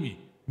をある意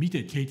味見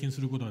て経験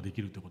することがで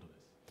きるということです。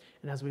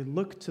 And as we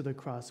look to the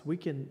cross, we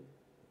can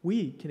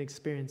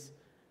experience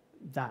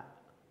that.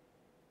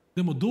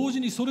 でも同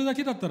時にそれだ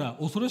けだったら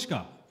恐れし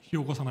か引き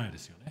起こさないで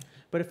すよね。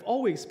 But if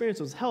all we experienced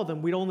was hell,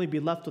 then we'd only be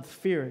left with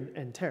fear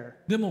and terror.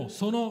 でも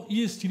その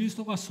イエス・キリス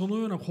トがその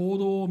ような行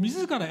動を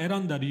自ら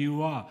選んだ理由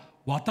は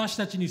私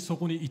たちにそ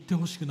こに行って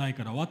ほしくない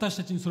から、私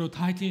たちにそれを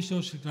体験して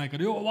ほしくないか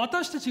ら、要は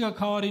私たちが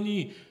代わり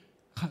に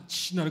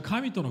父なる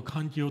神との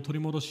関係を取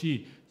り戻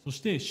し、そし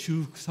て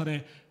修復さ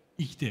れ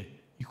生きて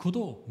いくこ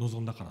とを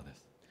望んだからで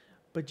す。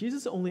 But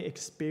Jesus only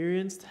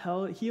experienced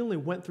hell. He only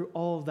went through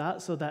all of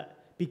that so that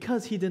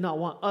because he did not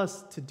want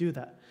us to do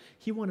that.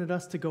 He wanted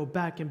us to go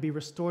back and be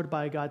restored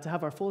by God, to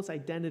have our fullest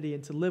identity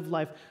and to live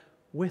life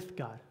with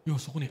God. 要は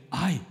そこに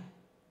愛、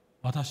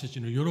私たち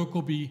の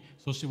喜び、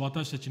そして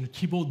私たちの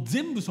希望、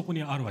全部そこ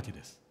にあるわけ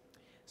です。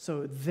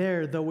So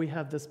there, though we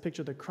have this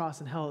picture of the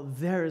cross and hell,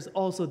 there is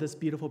also this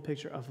beautiful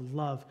picture of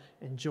love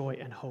and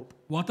joy and hope.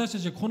 私た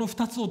ちはこの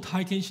2つを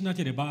体験しな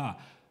ければ、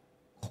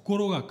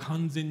心が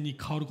完全に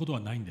変わることは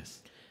ないんで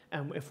す。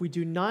And if we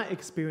do not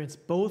experience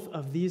both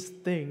of these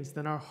things,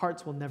 then our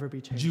hearts will never be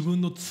自 changed.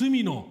 分の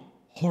罪の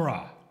ホ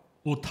ラ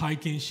ーを体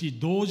験し、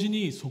同時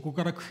にそこ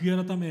から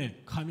悔い改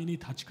め、神に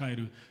立ち返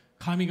る、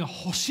神が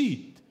欲し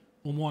い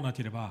と思わな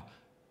ければ、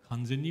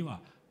完全に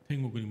は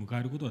天国に迎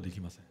えることはでき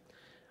ません。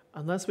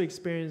Unless we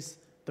experience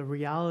the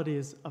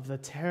realities of the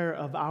terror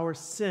of our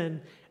sin,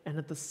 and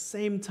at the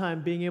same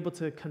time being able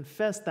to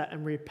confess that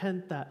and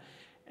repent that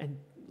and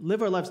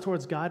live our lives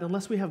towards God,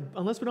 unless we don't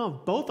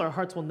have both, our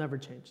hearts will never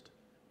change.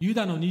 ユ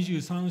ダの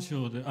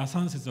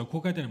3節はこ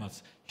う書いてありま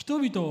す。人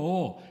々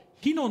を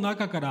火の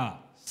中から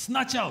ス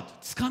ナッチアウト、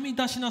掴み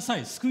出しなさ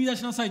い、救い出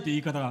しなさいという言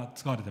い方が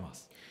使われていま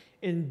す。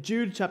In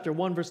Jude chapter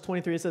 1 verse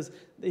 23 it says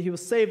that he will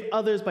save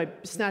others by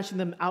snatching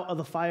them out of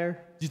the fire.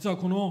 実は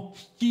この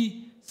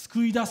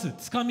救い出す、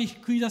掴み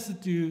救い出す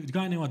という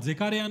概念はゼ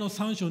カレアの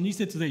3章2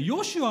節で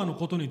ヨシュアの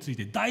ことについ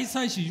て、大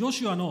祭司ヨ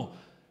シュアの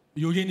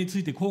予言につ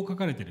いてこう書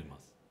かれていま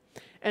す。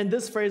And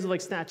this phrase of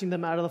like snatching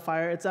them out of the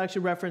fire, it's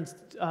actually referenced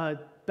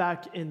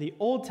back in the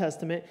Old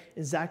Testament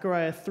in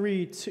Zechariah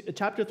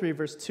chapter 3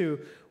 verse 2,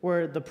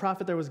 where the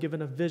prophet there was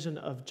given a vision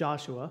of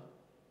Joshua.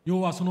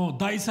 要はその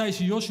大祭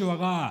司ヨシュア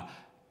が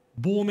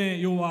亡命、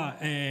要は、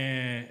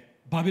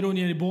バビロ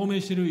ニアに亡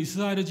命しているイス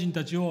ラエル人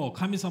たちを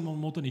神様の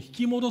もとに引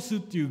き戻すっ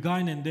ていう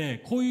概念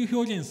でこういう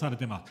表現され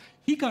ています。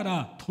火か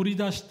ら取り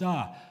出し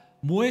た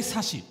燃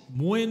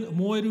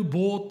える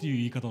棒っていう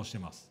言い方をしてい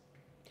ます。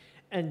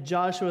And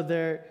Joshua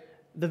there,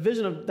 the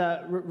vision of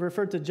that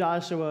referred to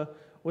Joshua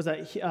was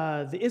that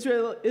the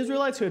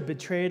Israelites who had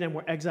betrayed and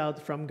were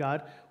exiled from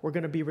God were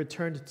going to be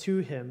returned to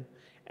him.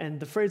 And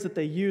the phrase that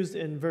they used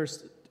in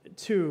verse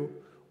 2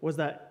 was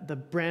that the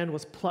brand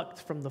was plucked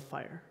from the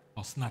fire.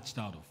 Snatched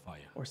out of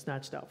fire. Or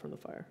snatched out from the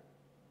fire.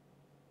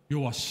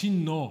 要は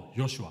真の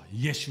ヨシュア、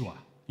イ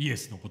エ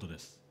スのことで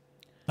す。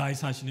大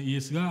祭司のイ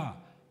エスが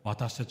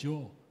私たち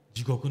を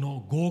地獄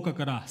の豪華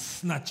から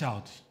スナッチア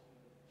ウト、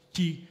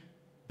引き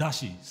出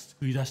し、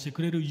救い出して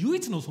くれる唯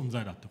一の存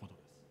在だってことで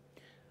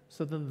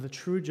す。So then the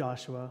true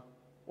Joshua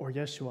or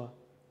Yeshua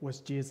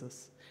was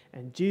Jesus.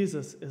 And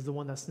Jesus is the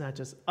one that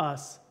snatches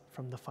us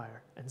from the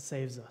fire and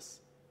saves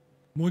us.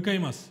 もう一回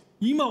言います。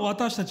今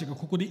私たちが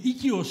ここで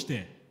息をし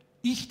て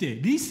生きて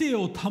理性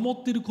を保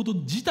っていること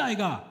自体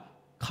が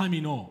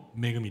神の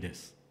恵みで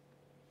す。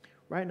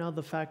Right now,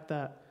 the fact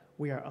that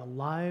we are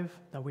alive,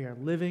 that we are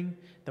living,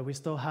 that we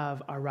still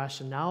have our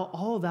rationale,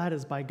 all of that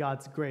is by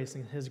God's grace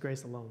and His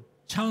grace alone.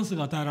 チャンス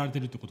が与えられて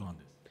いるってことなん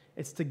で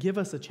す。It's to give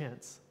us a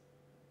chance.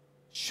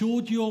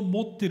 正気を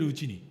持っているう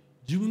ちに、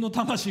自分の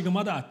魂が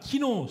まだ機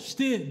能し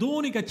て、ど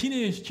うにか機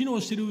能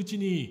しているうち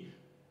に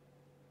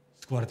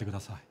救われてくだ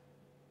さい。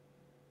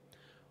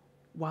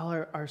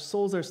While our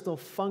souls are still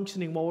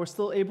functioning, while we're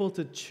still able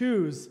to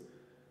choose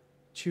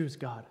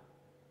God.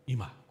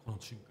 今この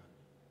瞬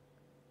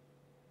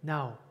間。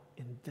 Now,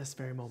 in this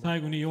very moment.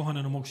 最後にヨハ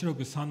ネの黙示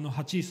録3の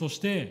8、そし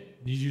て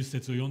20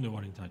節を読んで終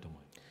わりにしたいと思いま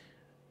す。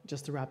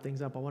Just to wrap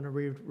things up, I want to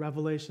read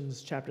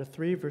Revelations chapter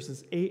 3,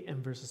 verses 8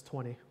 and verses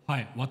 20. は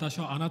い、私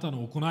はあなた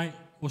の行い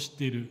を知っ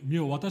ている。見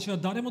よ、私は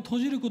誰も閉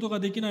じることが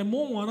できない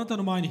門をあなた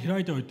の前に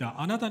開いておいた。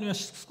あなたには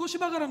少し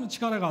ばかりの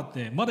力があっ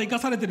て、まだ生か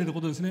されているという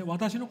ことですね。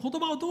私の言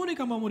葉をどうに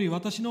か守り、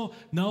私の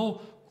名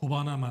を拒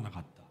まなか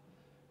った。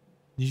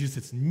20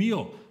節、見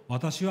よ、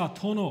私は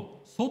戸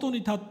の外に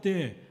立っ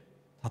て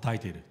叩い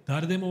ている。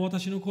誰でも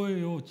私の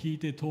声を聞い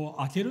て戸を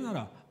開けるな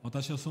ら、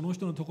私はその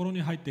人のところ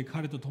に入って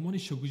彼と共に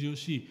食事を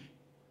し、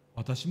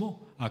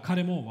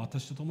彼も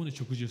私と共に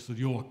食事をする。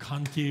要は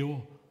関係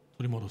を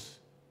取り戻す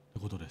と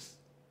いうことで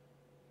す。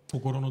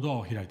心のドア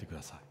を開いてく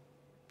ださい。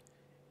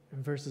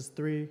In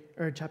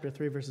chapter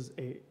 3, verses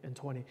 8 and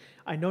 20.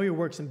 I know your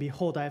works, and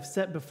behold, I have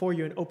set before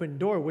you an open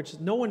door, which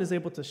no one is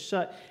able to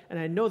shut. And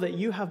I know that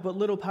you have but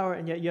little power,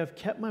 and yet you have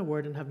kept my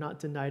word and have not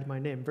denied my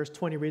name. Verse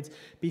 20 reads,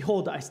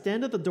 Behold, I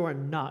stand at the door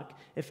and knock.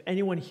 If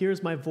anyone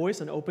hears my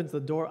voice and opens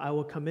the door, I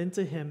will come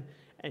into him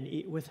and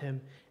eat with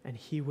him, and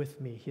he with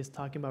me. He is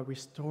talking about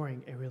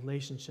restoring a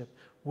relationship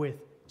with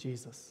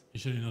Jesus.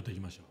 一緒に祈っていき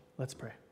ましょう。Let's pray.